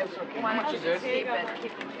 5. How much is this? Keep it.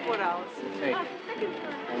 $4. Hey, I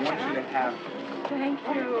want you to have. Thank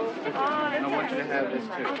you. And I want you to have this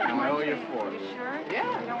too. And I owe you 4. You sure? Yeah.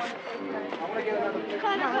 I want to get another picture.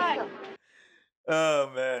 Oh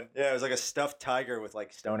man, yeah, it was like a stuffed tiger with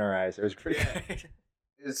like stoner eyes. It was pretty great.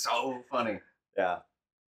 It's so funny. Yeah,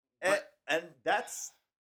 and that's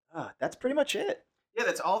pretty much it. Yeah,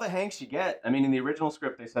 that's all the Hanks you get. I mean, in the original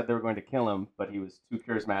script, they said they were going to kill him, but he was too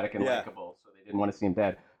charismatic and Yeah. likable, so they didn't want to see him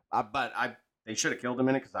dead. They should have killed him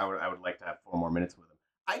in it because I would like to have 4 more minutes with him.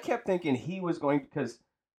 I kept thinking he was going because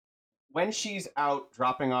when she's out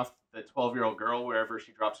dropping off the 12-year-old girl wherever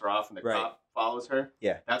she drops her off, and the Right. cop follows her.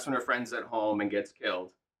 Yeah. That's when her friend's at home and gets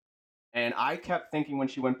killed. And I kept thinking when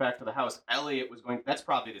she went back to the house, Elliot was going. That's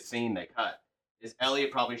probably the scene they cut. Is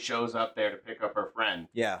Elliot probably shows up there to pick up her friend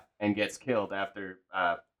Yeah, and gets killed after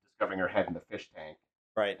discovering her head in the fish tank.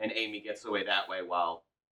 right. And Amy gets away that way while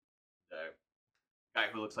the guy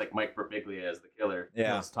who looks like Mike Birbiglia as the killer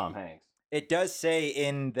kills Tom Hanks. It does say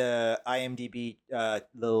in the IMDb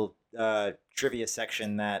little trivia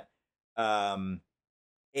section that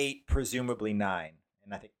 8 presumably 9,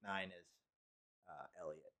 and I think 9 is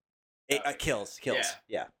Elliot. 8 kills.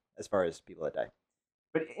 Yeah, as far as people that die.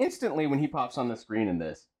 But instantly when he pops on the screen in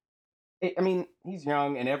this, he's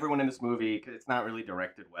young, and everyone in this movie, because it's not really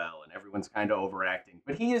directed well, and everyone's kind of overacting,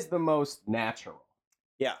 but he is the most natural.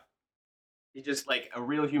 Yeah. He's just like a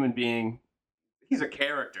real human being. He's a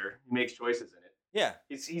character. He makes choices in it. Yeah.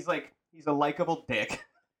 He's a likable dick.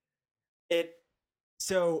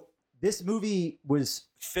 So this movie was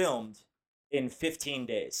filmed in 15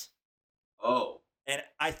 days. Oh. And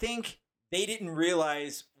I think they didn't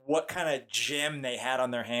realize what kind of gem they had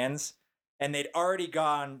on their hands, and they'd already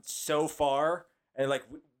gone so far. And like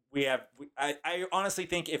I honestly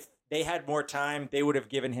think if they had more time, they would have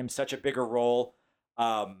given him such a bigger role.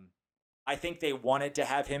 I think they wanted to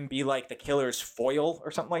have him be like the killer's foil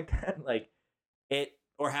or something like that,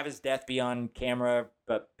 or have his death be on camera.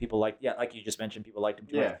 But people like you just mentioned, people liked him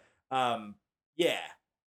too much. Yeah.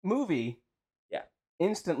 Movie. Yeah.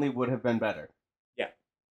 Instantly would have been better. Yeah.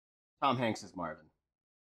 Tom Hanks is Marvin.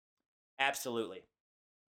 Absolutely.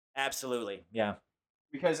 Yeah.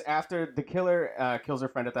 Because after the killer kills her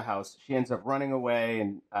friend at the house, she ends up running away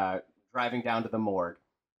and driving down to the morgue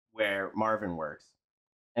where Marvin works.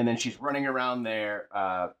 And then she's running around there.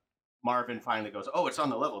 Marvin finally goes, "Oh, it's on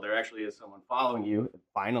the level. There actually is someone following you."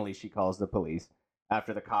 Finally, she calls the police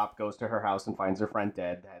after the cop goes to her house and finds her friend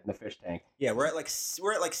dead in the fish tank. Yeah, we're at like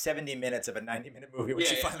 70 minutes of a 90-minute movie when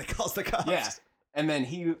she finally calls the cops. Yeah. And then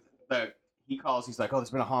he calls, he's like, "Oh, there's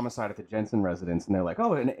been a homicide at the Jensen residence." And they're like,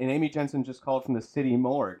 "Oh, and Amy Jensen just called from the city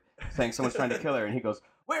morgue saying someone's trying to kill her." And he goes,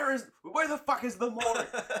 Where the fuck is the morgue?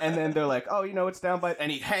 And then they're like, "Oh, it's down by," and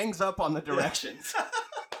he hangs up on the directions.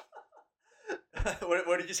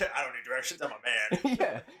 What did you say? I don't need directions. I'm a man.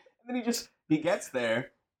 Yeah. And then he gets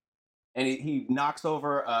there and he knocks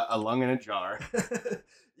over a lung in a jar.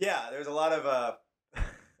 Yeah, there's a lot of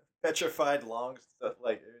petrified lungs stuff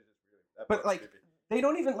like. But like, they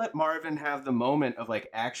don't even let Marvin have the moment of like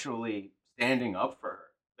actually standing up for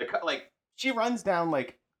her. She runs down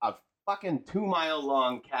like a fucking 2-mile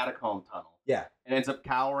long catacomb tunnel. Yeah, and ends up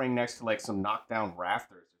cowering next to like some knockdown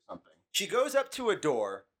rafters or something. She goes up to a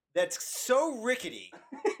door that's so rickety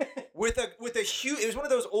with a huge. It was one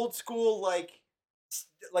of those old school like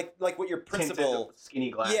what your principal tinted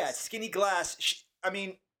skinny glass. Yeah, skinny glass.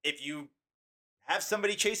 If you have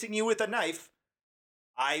somebody chasing you with a knife,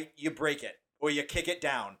 you break it or you kick it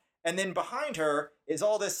down, and then behind her is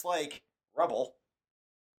all this like rubble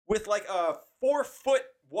with like a 4-foot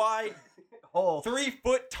wide hole,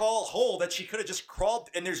 3-foot tall hole that she could have just crawled,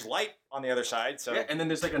 and there's light on the other side. So yeah, and then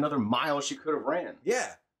there's like another mile she could have ran.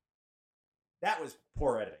 Yeah, that was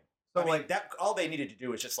poor editing. So that all they needed to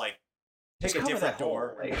do was just like take a different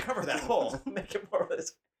door, hole, cover that hole, make it more of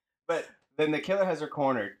this. But then the killer has her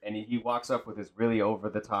cornered, and he walks up with his really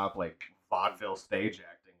over the top like vaudeville stage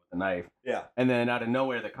acting with a knife. Yeah, and then out of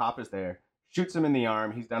nowhere, the cop is there, shoots him in the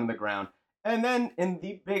arm. He's down on the ground. And then, in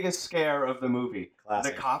the biggest scare of the movie,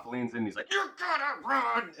 Classic. The cop leans in. He's like, "You gotta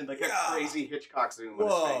run!" And like a crazy Hitchcock zoom. Whoa,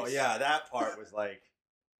 on his face. yeah, that part was like.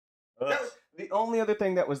 The only other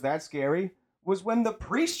thing that was that scary was when the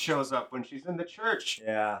priest shows up when she's in the church.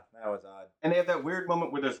 Yeah, that was odd. And they have that weird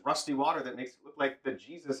moment where there's rusty water that makes it look like the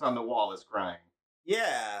Jesus on the wall is crying.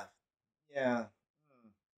 Yeah.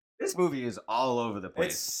 This movie is all over the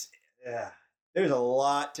place. There's a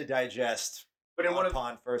lot to digest. But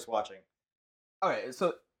upon first watching. Okay,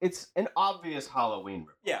 so it's an obvious Halloween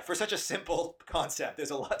ripoff. Yeah, for such a simple concept, there's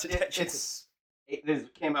a lot to digest.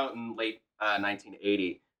 It came out in late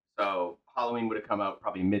 1980, so Halloween would have come out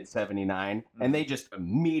probably mid-79, and they just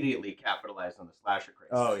immediately capitalized on the slasher craze.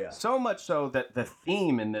 Oh, yeah. So much so that the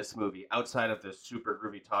theme in this movie, outside of the super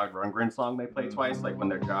groovy Todd Rundgren song they play twice, like when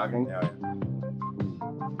they're jogging,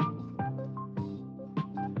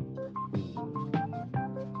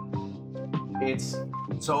 it's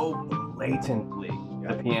so blatantly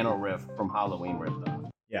the piano riff from Halloween ripped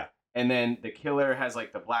off. Yeah. And then the killer has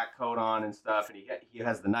like the black coat on and stuff, and he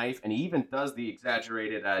has the knife, and he even does the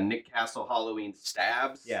exaggerated Nick Castle Halloween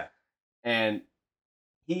stabs. Yeah. And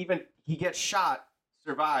he gets shot,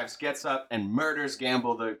 survives, gets up, and murders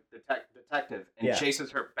Gamble, the detective, and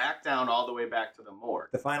chases her back down all the way back to the morgue.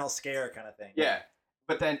 The final scare kind of thing. Yeah.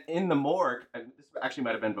 But then in the morgue, this actually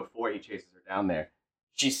might have been before he chases her down there,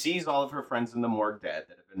 she sees all of her friends in the morgue dead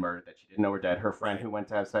that have been murdered, that she didn't know were dead. Her friend who went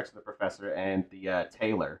to have sex with the professor and the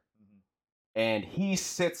tailor. Mm-hmm. And he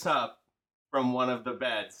sits up from one of the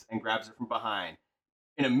beds and grabs her from behind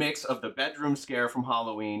in a mix of the bedroom scare from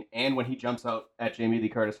Halloween and when he jumps out at Jamie Lee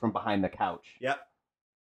Curtis from behind the couch. Yep.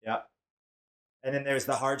 And then there's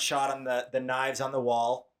the hard shot on the knives on the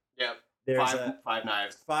wall. Yep. There's five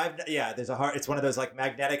knives. There's it's one of those like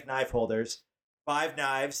magnetic knife holders. 5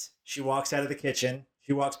 knives. She walks out of the kitchen.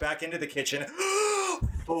 She walks back into the kitchen.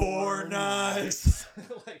 4 knives.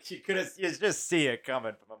 Like you just see it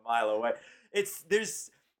coming from a mile away.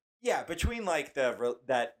 Between like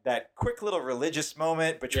that quick little religious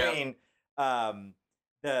moment between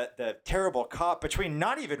the terrible cop, between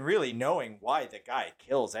not even really knowing why the guy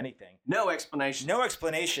kills anything. No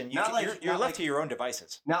explanation. You're left to your own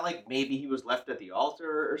devices. Not like maybe he was left at the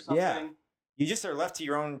altar or something. Yeah. You just are left to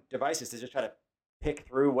your own devices to just try to pick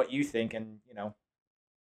through what you think and,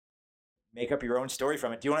 make up your own story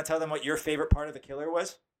from it. Do you want to tell them what your favorite part of the killer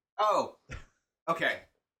was? Oh, okay.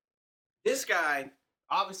 This guy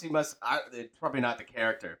obviously it's probably not the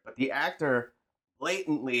character, but the actor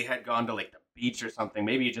blatantly had gone to like the beach or something.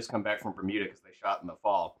 Maybe he just come back from Bermuda because they shot in the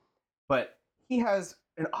fall. But he has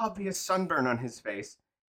an obvious sunburn on his face,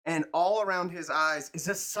 and all around his eyes is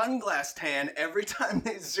a sunglass tan every time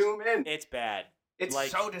they zoom in. It's bad.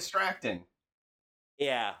 It's so distracting.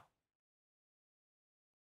 Yeah.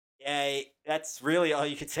 Yeah, that's really all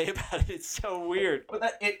you could say about it. It's so weird.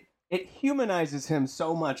 But it humanizes him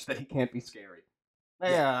so much that he can't be scary.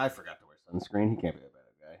 Yeah, I forgot to wear sunscreen. He can't be a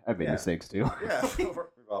bad guy. I've made mistakes too. Yeah, we've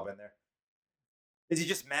all been there. Is he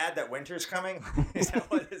just mad that winter's coming? Is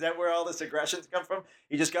that where all this aggressions come from?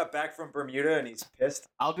 He just got back from Bermuda and he's pissed?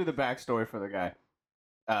 I'll do the backstory for the guy.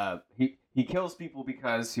 He kills people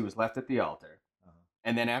because he was left at the altar.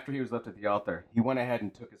 And then after he was left at the altar, he went ahead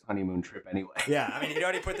and took his honeymoon trip anyway. Yeah, I mean, he'd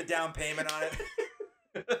already put the down payment on it.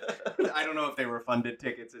 I don't know if they were funded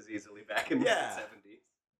tickets as easily back in the 70s.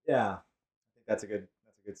 Yeah. I think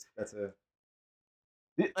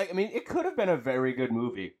it could have been a very good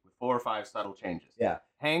movie with 4 or 5 subtle changes. Yeah.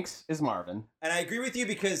 Hanks is Marvin. And I agree with you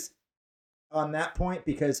because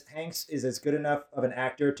Hanks is as good enough of an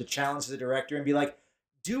actor to challenge the director and be like,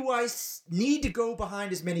 do I need to go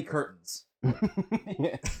behind as many curtains?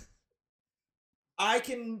 Yeah. I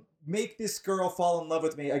can make this girl fall in love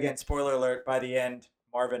with me. Again, spoiler alert, by the end,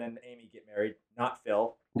 Marvin and Amy get married, not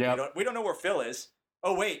Phil. Yeah. We don't know where Phil is.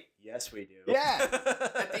 Oh, wait. Yes, we do. Yeah.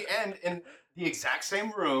 At the end, in the exact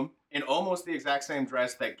same room, in almost the exact same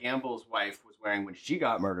dress that Gamble's wife was wearing when she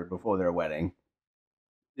got murdered before their wedding.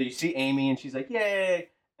 You see Amy, and she's like, yay.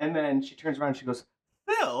 And then she turns around and she goes,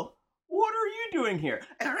 Phil, what are you doing here?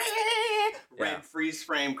 Red freeze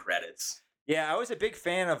frame credits. Yeah, I was a big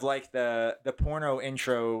fan of like the porno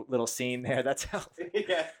intro little scene there. That's how,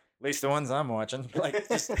 at least the ones I'm watching. Like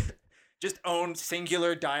just own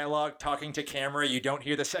singular dialogue, talking to camera. You don't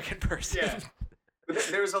hear the second person. Yeah, but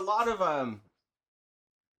there's a lot of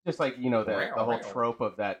just like the whole trope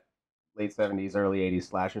of that late 70s, early 80s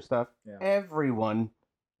slasher stuff. Yeah. Everyone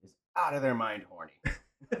is out of their mind horny.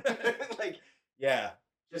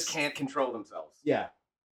 Just can't control themselves. Yeah,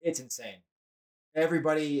 it's insane.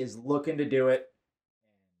 Everybody is looking to do it,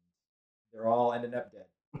 and they're all ending up dead.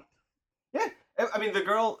 Yeah, I mean, the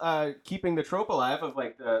girl keeping the trope alive of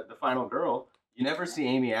like the final girl, you never see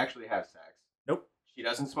Amy actually have sex. Nope. She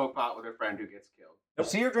doesn't smoke pot with her friend who gets killed. Nope. You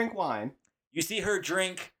see her drink wine. You see her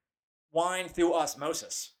drink wine through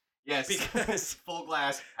osmosis. Yes. Because full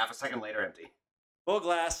glass, half a second later empty. Full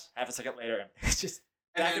glass, half a second later empty. It's just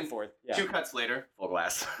back and forth. Yeah. 2 cuts later, full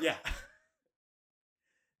glass. Yeah.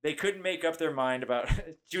 They couldn't make up their mind about.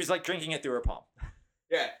 She was like drinking it through her palm.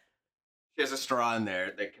 Yeah. She has a straw in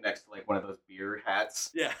there that connects to like one of those beer hats.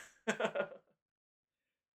 Yeah.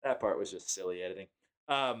 That part was just silly editing.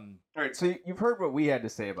 All right, so you've heard what we had to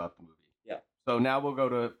say about the movie. Yeah. So now we'll go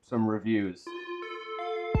to some reviews.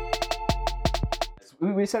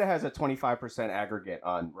 We said it has a 25% aggregate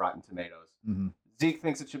on Rotten Tomatoes. Mm-hmm. Zeke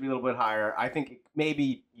thinks it should be a little bit higher. I think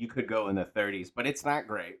maybe you could go in the 30s, but it's not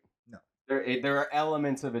great. No. There are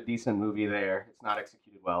elements of a decent movie there. It's not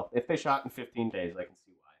executed well. If they shot in 15 days, I can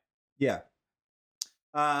see why. Yeah.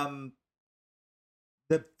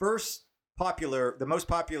 The first the most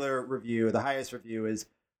popular review, the highest review is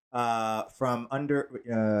from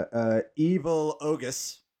Evil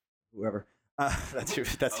Ogus, whoever. That's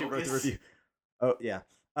who wrote the review. Oh yeah.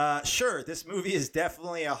 Sure, this movie is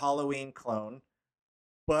definitely a Halloween clone,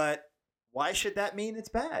 but why should that mean it's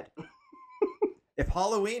bad? If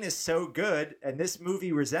Halloween is so good and this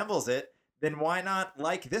movie resembles it, then why not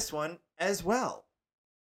like this one as well?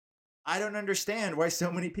 I don't understand why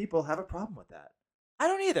so many people have a problem with that. I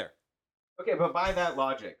don't either. Okay, but by that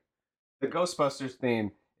logic, the Ghostbusters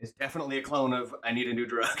theme is definitely a clone of I Need a New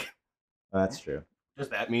Drug. That's true. Does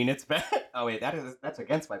that mean it's bad? Oh wait, that's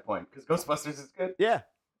against my point, because Ghostbusters is good. Yeah,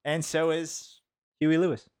 and so is Huey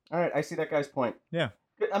Lewis. All right, I see that guy's point. Yeah.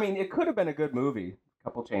 I mean, it could have been a good movie. A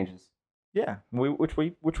couple changes. Yeah, which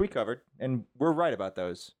we covered, and we're right about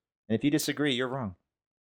those. And if you disagree, you're wrong.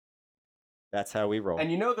 That's how we roll. And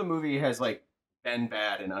you know the movie has like been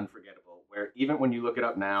bad and unforgettable, where even when you look it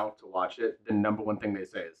up now to watch it, the number one thing they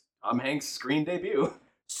say is Tom Hanks' screen debut.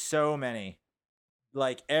 So many.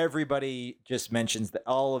 Like everybody just mentions that.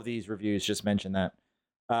 All of these reviews just mention that.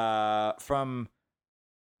 From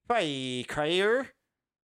Fai Cryer.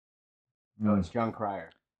 No, it's John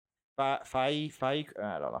Cryer. I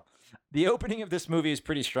don't know. The opening of this movie is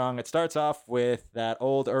pretty strong. It starts off with that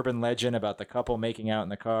old urban legend about the couple making out in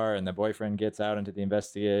the car, and the boyfriend gets out into the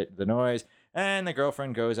investigate the noise, and the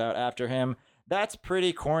girlfriend goes out after him. That's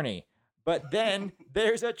pretty corny. But then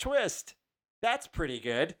there's a twist. That's pretty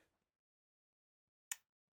good.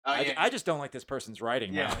 I just don't like this person's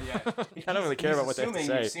writing now. Yeah. I don't really care about what they have to say.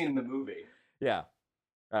 Assuming you've seen the movie. Yeah.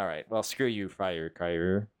 All right. Well, screw you,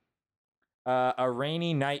 Cryer. A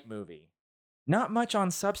rainy night movie. Not much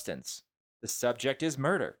on substance. The subject is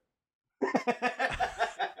murder.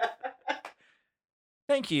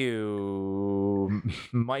 Thank you,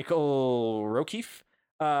 Michael Rokeefe.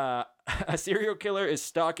 A serial killer is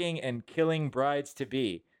stalking and killing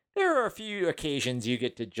brides-to-be. There are a few occasions you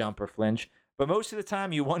get to jump or flinch, but most of the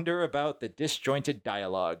time you wonder about the disjointed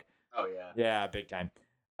dialogue. Oh, yeah. Yeah, big time.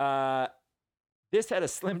 This had a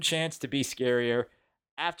slim chance to be scarier.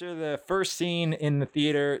 After the first scene in the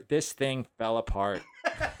theater, this thing fell apart.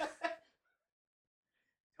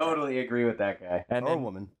 Totally agree with that guy. And or then,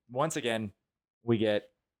 woman. Once again, we get,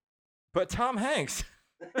 but Tom Hanks.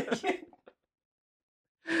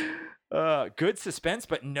 Good suspense,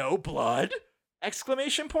 but no blood?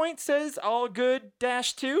 Exclamation point says all good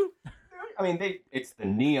 -2. I mean, it's the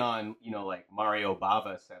neon, like Mario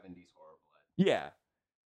Bava 70s horror blood. Yeah.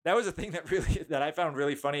 That was a thing that I found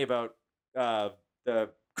really funny about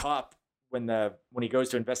the cop when he goes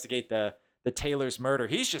to investigate the Taylor's murder.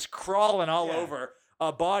 He's just crawling all over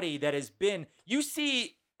a body that has been, you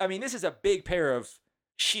see, I mean, this is a big pair of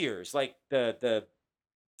shears, like the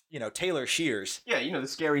Taylor shears. Yeah, the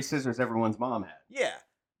scary scissors everyone's mom had. Yeah.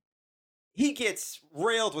 He gets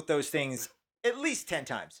railed with those things at least 10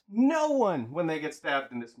 times. No one, when they get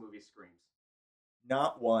stabbed in this movie, screams.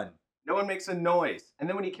 Not one. No one makes a noise. And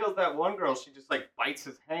then when he kills that one girl, she just, bites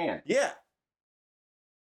his hand. Yeah.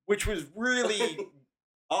 Which was really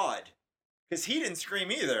odd. Because he didn't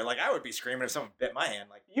scream either. Like, I would be screaming if someone bit my hand.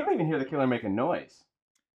 Like, you don't even hear the killer make a noise.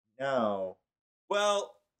 No.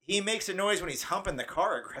 Well, he makes a noise when he's humping the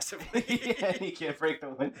car aggressively. Yeah, and he can't break the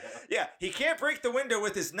window. Yeah, he can't break the window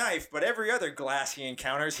with his knife, but every other glass he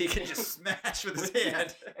encounters, he can just smash with his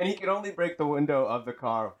hand. And he can only break the window of the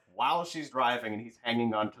car while she's driving and he's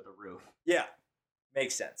hanging onto the roof. Yeah,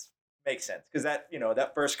 makes sense. Because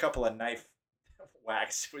that first couple of knife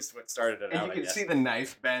whacks was what started it out. And you can see the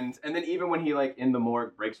knife bend. And then even when he, in the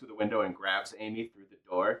morgue, breaks through the window and grabs Amy through the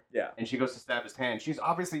door. Yeah. And she goes to stab his hand. She's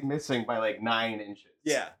obviously missing by, 9 inches.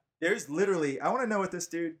 Yeah. There's literally, I want to know what this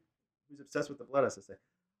dude who's obsessed with the blood has to say.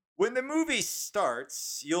 When the movie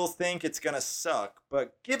starts, you'll think it's going to suck,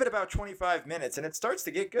 but give it about 25 minutes and it starts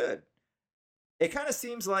to get good. It kind of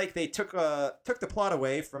seems like they took the plot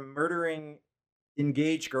away from murdering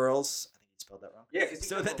engaged girls. I think he spelled that wrong. Yeah,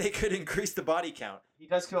 so that they could increase the body count. He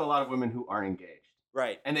does kill a lot of women who aren't engaged.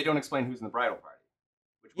 Right. And they don't explain who's in the bridal party,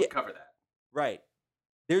 which would cover that. Right.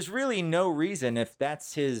 There's really no reason, if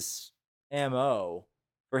that's his MO,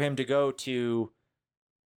 for him to go to,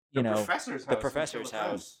 the professor's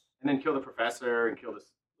house. And then kill the professor and kill this.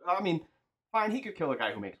 I mean, fine, he could kill a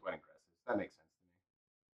guy who makes wedding dresses. That makes sense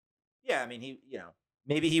to me. Yeah, I mean,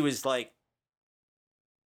 maybe he was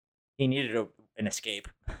he needed an escape.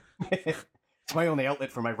 It's my only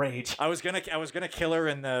outlet for my rage. I was gonna kill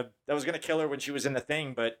her when she was in the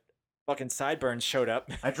thing, but fucking Sideburns showed up.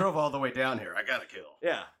 I drove all the way down here. I gotta kill.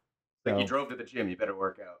 Yeah. You drove to the gym. You better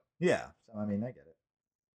work out. Yeah. So I mean, I get it.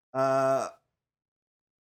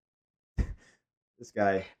 This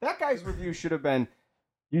guy. That guy's review should have been,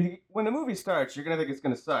 When the movie starts, you're gonna think it's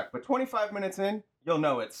gonna suck, but 25 minutes in, you'll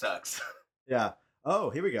know it sucks. Yeah. Oh,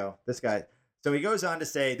 here we go. This guy. So he goes on to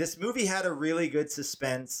say this movie had a really good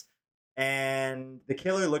suspense, and the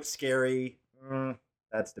killer looked scary.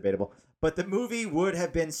 That's debatable. But the movie would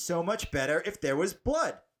have been so much better if there was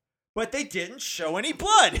blood. But they didn't show any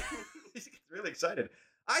blood. He's really excited.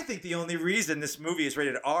 I think the only reason this movie is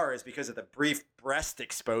rated R is because of the brief breast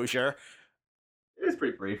exposure. It is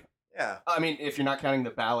pretty brief. Yeah. I mean, if you're not counting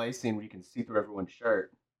the ballet scene where you can see through everyone's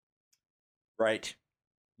shirt. Right.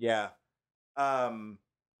 Yeah.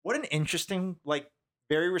 What an interesting, like,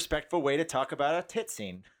 very respectful way to talk about a tit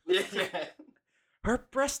scene. Yeah. Her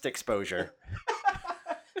breast exposure.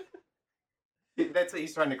 That's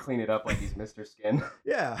he's trying to clean it up like he's Mr. Skin.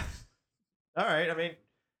 Yeah. All right. I mean,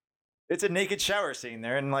 it's a naked shower scene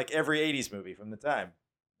there in like every 80s movie from the time.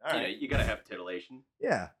 All right. You gotta have titillation.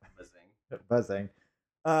 Yeah. Buzzing. Buzzing.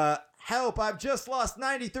 Help, I've just lost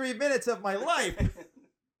 93 minutes of my life.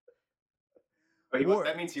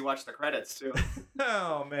 That means he watched the credits too.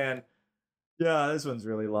 Oh, man. Yeah, this one's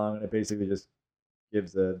really long, and it basically just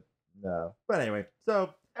gives a no. But anyway,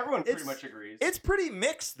 so Everyone pretty much agrees. it's pretty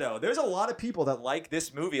mixed, though. There's a lot of people that like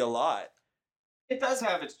this movie a lot. It does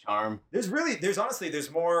have its charm. There's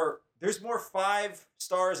more 5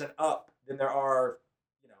 stars and up than there are,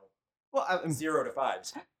 Well, 0 to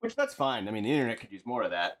 5s. which that's fine. I mean, the internet could use more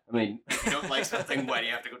of that. I mean, if you don't like something, why do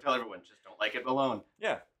you have to go tell everyone? Just don't like it alone.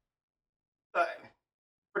 Yeah.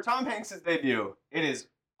 For Tom Hanks' debut, it is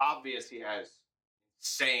obvious he has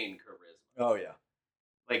insane charisma. Oh, yeah.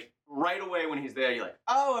 Like, right away when he's there, you're like,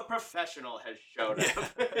 oh, a professional has showed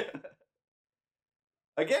up.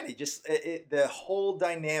 Again, the whole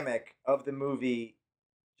dynamic of the movie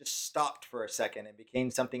just stopped for a second and became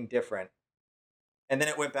something different. And then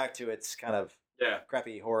it went back to its kind of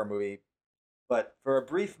crappy horror movie. But for a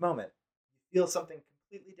brief moment, you feel something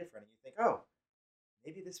completely different. And you think, oh,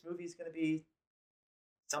 maybe this movie is going to be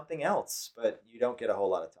something else. But you don't get a whole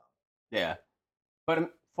lot of Tom. Yeah.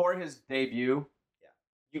 But for his debut,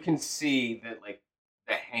 you can see that, like,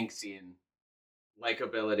 the Hanksian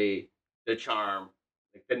likability, the charm,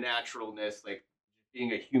 like, the naturalness, like,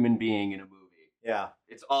 being a human being in a movie. Yeah.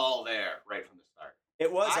 It's all there right from the start. It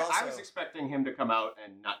was I was expecting him to come out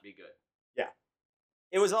and not be good. Yeah.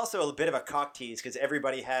 It was also a bit of a cock tease because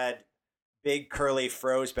everybody had big curly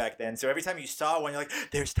fros back then. So every time you saw one, you're like,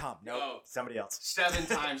 there's Tom. Nope, somebody else. 7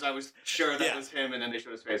 times I was sure that was him, and then they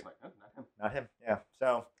showed his face. I'm like, oh, not him. Not him. Yeah.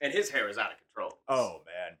 So. And his hair is out of control. Oh,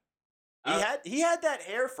 man. He had that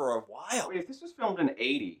hair for a while. Wait, if this was filmed in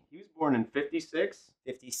 80, he was born in 56?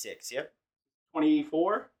 56, yep.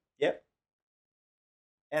 24? Yep.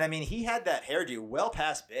 And I mean, he had that hairdo well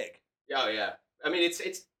past big. Oh, yeah. I mean, it's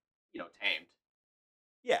tamed.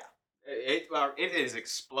 Yeah. It is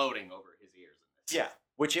exploding over his ears in this. Yeah.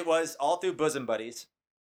 Which it was all through Bosom Buddies.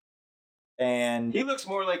 And he looks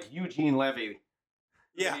more like Eugene Levy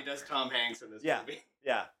than he does Tom Hanks in this movie.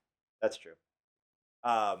 Yeah. That's true.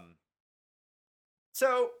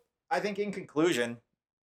 So I think in conclusion,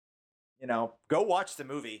 go watch the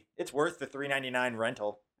movie. It's worth the $3.99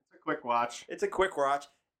 rental. It's a quick watch. It's a quick watch.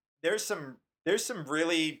 There's some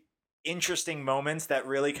really interesting moments that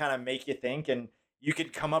really kind of make you think, and you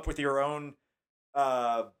could come up with your own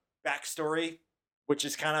backstory, which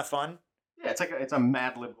is kind of fun. Yeah, it's a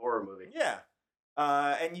Mad Lib horror movie. Yeah.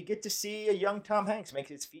 And you get to see a young Tom Hanks make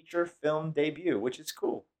his feature film debut, which is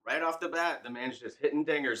cool. Right off the bat, the man's just hitting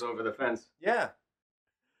dingers over the fence. Yeah.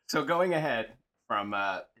 So going ahead from,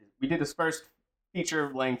 we did his first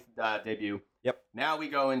feature-length debut. Yep. Now we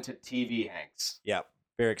go into TV Hanks. Yep.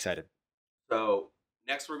 Very excited. So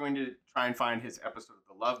next we're going to try and find his episode of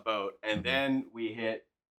The Love Boat, and then we hit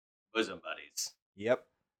Bosom Buddies. Yep.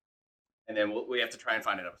 And then we have to try and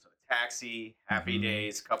find an episode of Taxi, Happy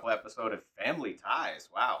Days, a couple episode of Family Ties.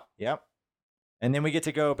 Wow. Yep. And then we get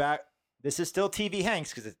to go back. This is still TV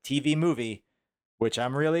Hanks because it's a TV movie, which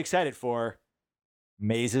I'm really excited for.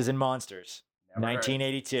 Mazes and Monsters,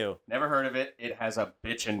 1982. Never heard of it. It has a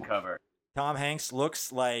bitchin' cover. Tom Hanks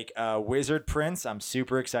looks like a wizard prince. I'm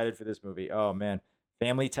super excited for this movie. Oh, man.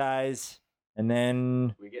 Family Ties. And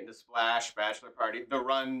then we get into Splash, Bachelor Party, The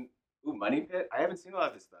Run, Money Pit. I haven't seen a lot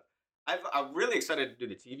of this stuff. I'm really excited to do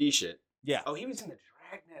the TV shit. Yeah. Oh, he was in the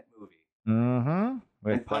Dragnet movie. Mm-hmm.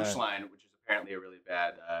 And Punchline, which is apparently a really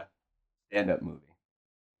bad stand-up movie.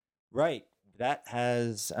 Right. That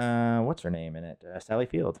has, what's her name in it? Sally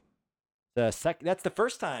Field. That's the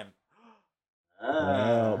first time.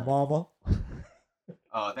 Oh, mama.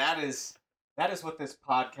 Oh, that is what this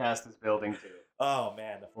podcast is building to. Oh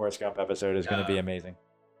man, the Forrest Gump episode is going to be amazing.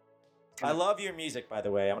 I love your music, by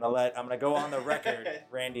the way. I'm gonna go on the record,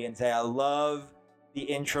 Randy, and say I love the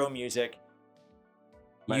intro music.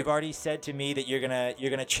 You've already said to me that you're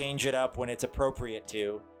gonna change it up when it's appropriate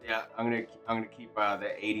to. Yeah, I'm gonna keep the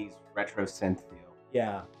 '80s retro synth feel.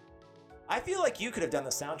 Yeah, I feel like you could have done the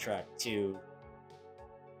soundtrack to.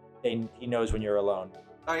 He knows when you're alone.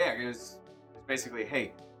 Oh yeah, it was basically,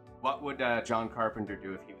 hey, what would John Carpenter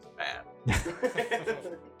do if he was bad?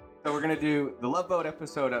 So we're gonna do the Love Boat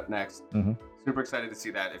episode up next. Mm-hmm. Super excited to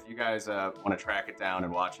see that. If you guys want to track it down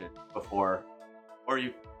and watch it before, or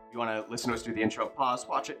you want to listen to us do the intro, pause,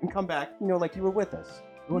 watch it, and come back, like you were with us.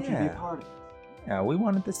 We want you to be a part of this. Yeah, we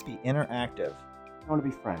wanted this to be interactive. We want to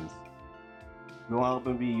be friends. We want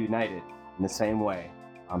to be united in the same way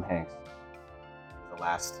Tom Hanks, for the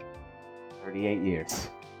last 38 years,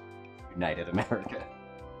 united America.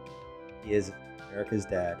 He is America's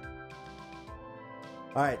dad.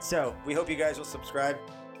 All right, so we hope you guys will subscribe.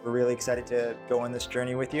 We're really excited to go on this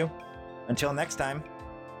journey with you. Until next time,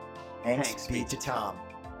 Hanks be to Tom.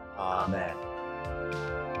 Amen.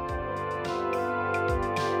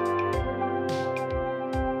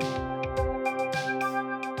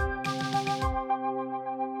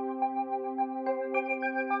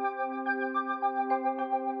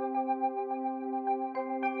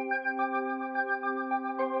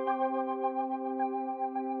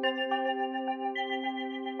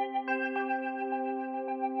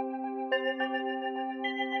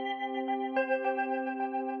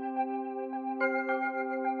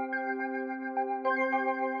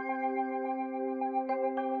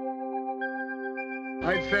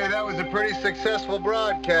 I'd say that was a pretty successful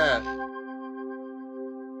broadcast.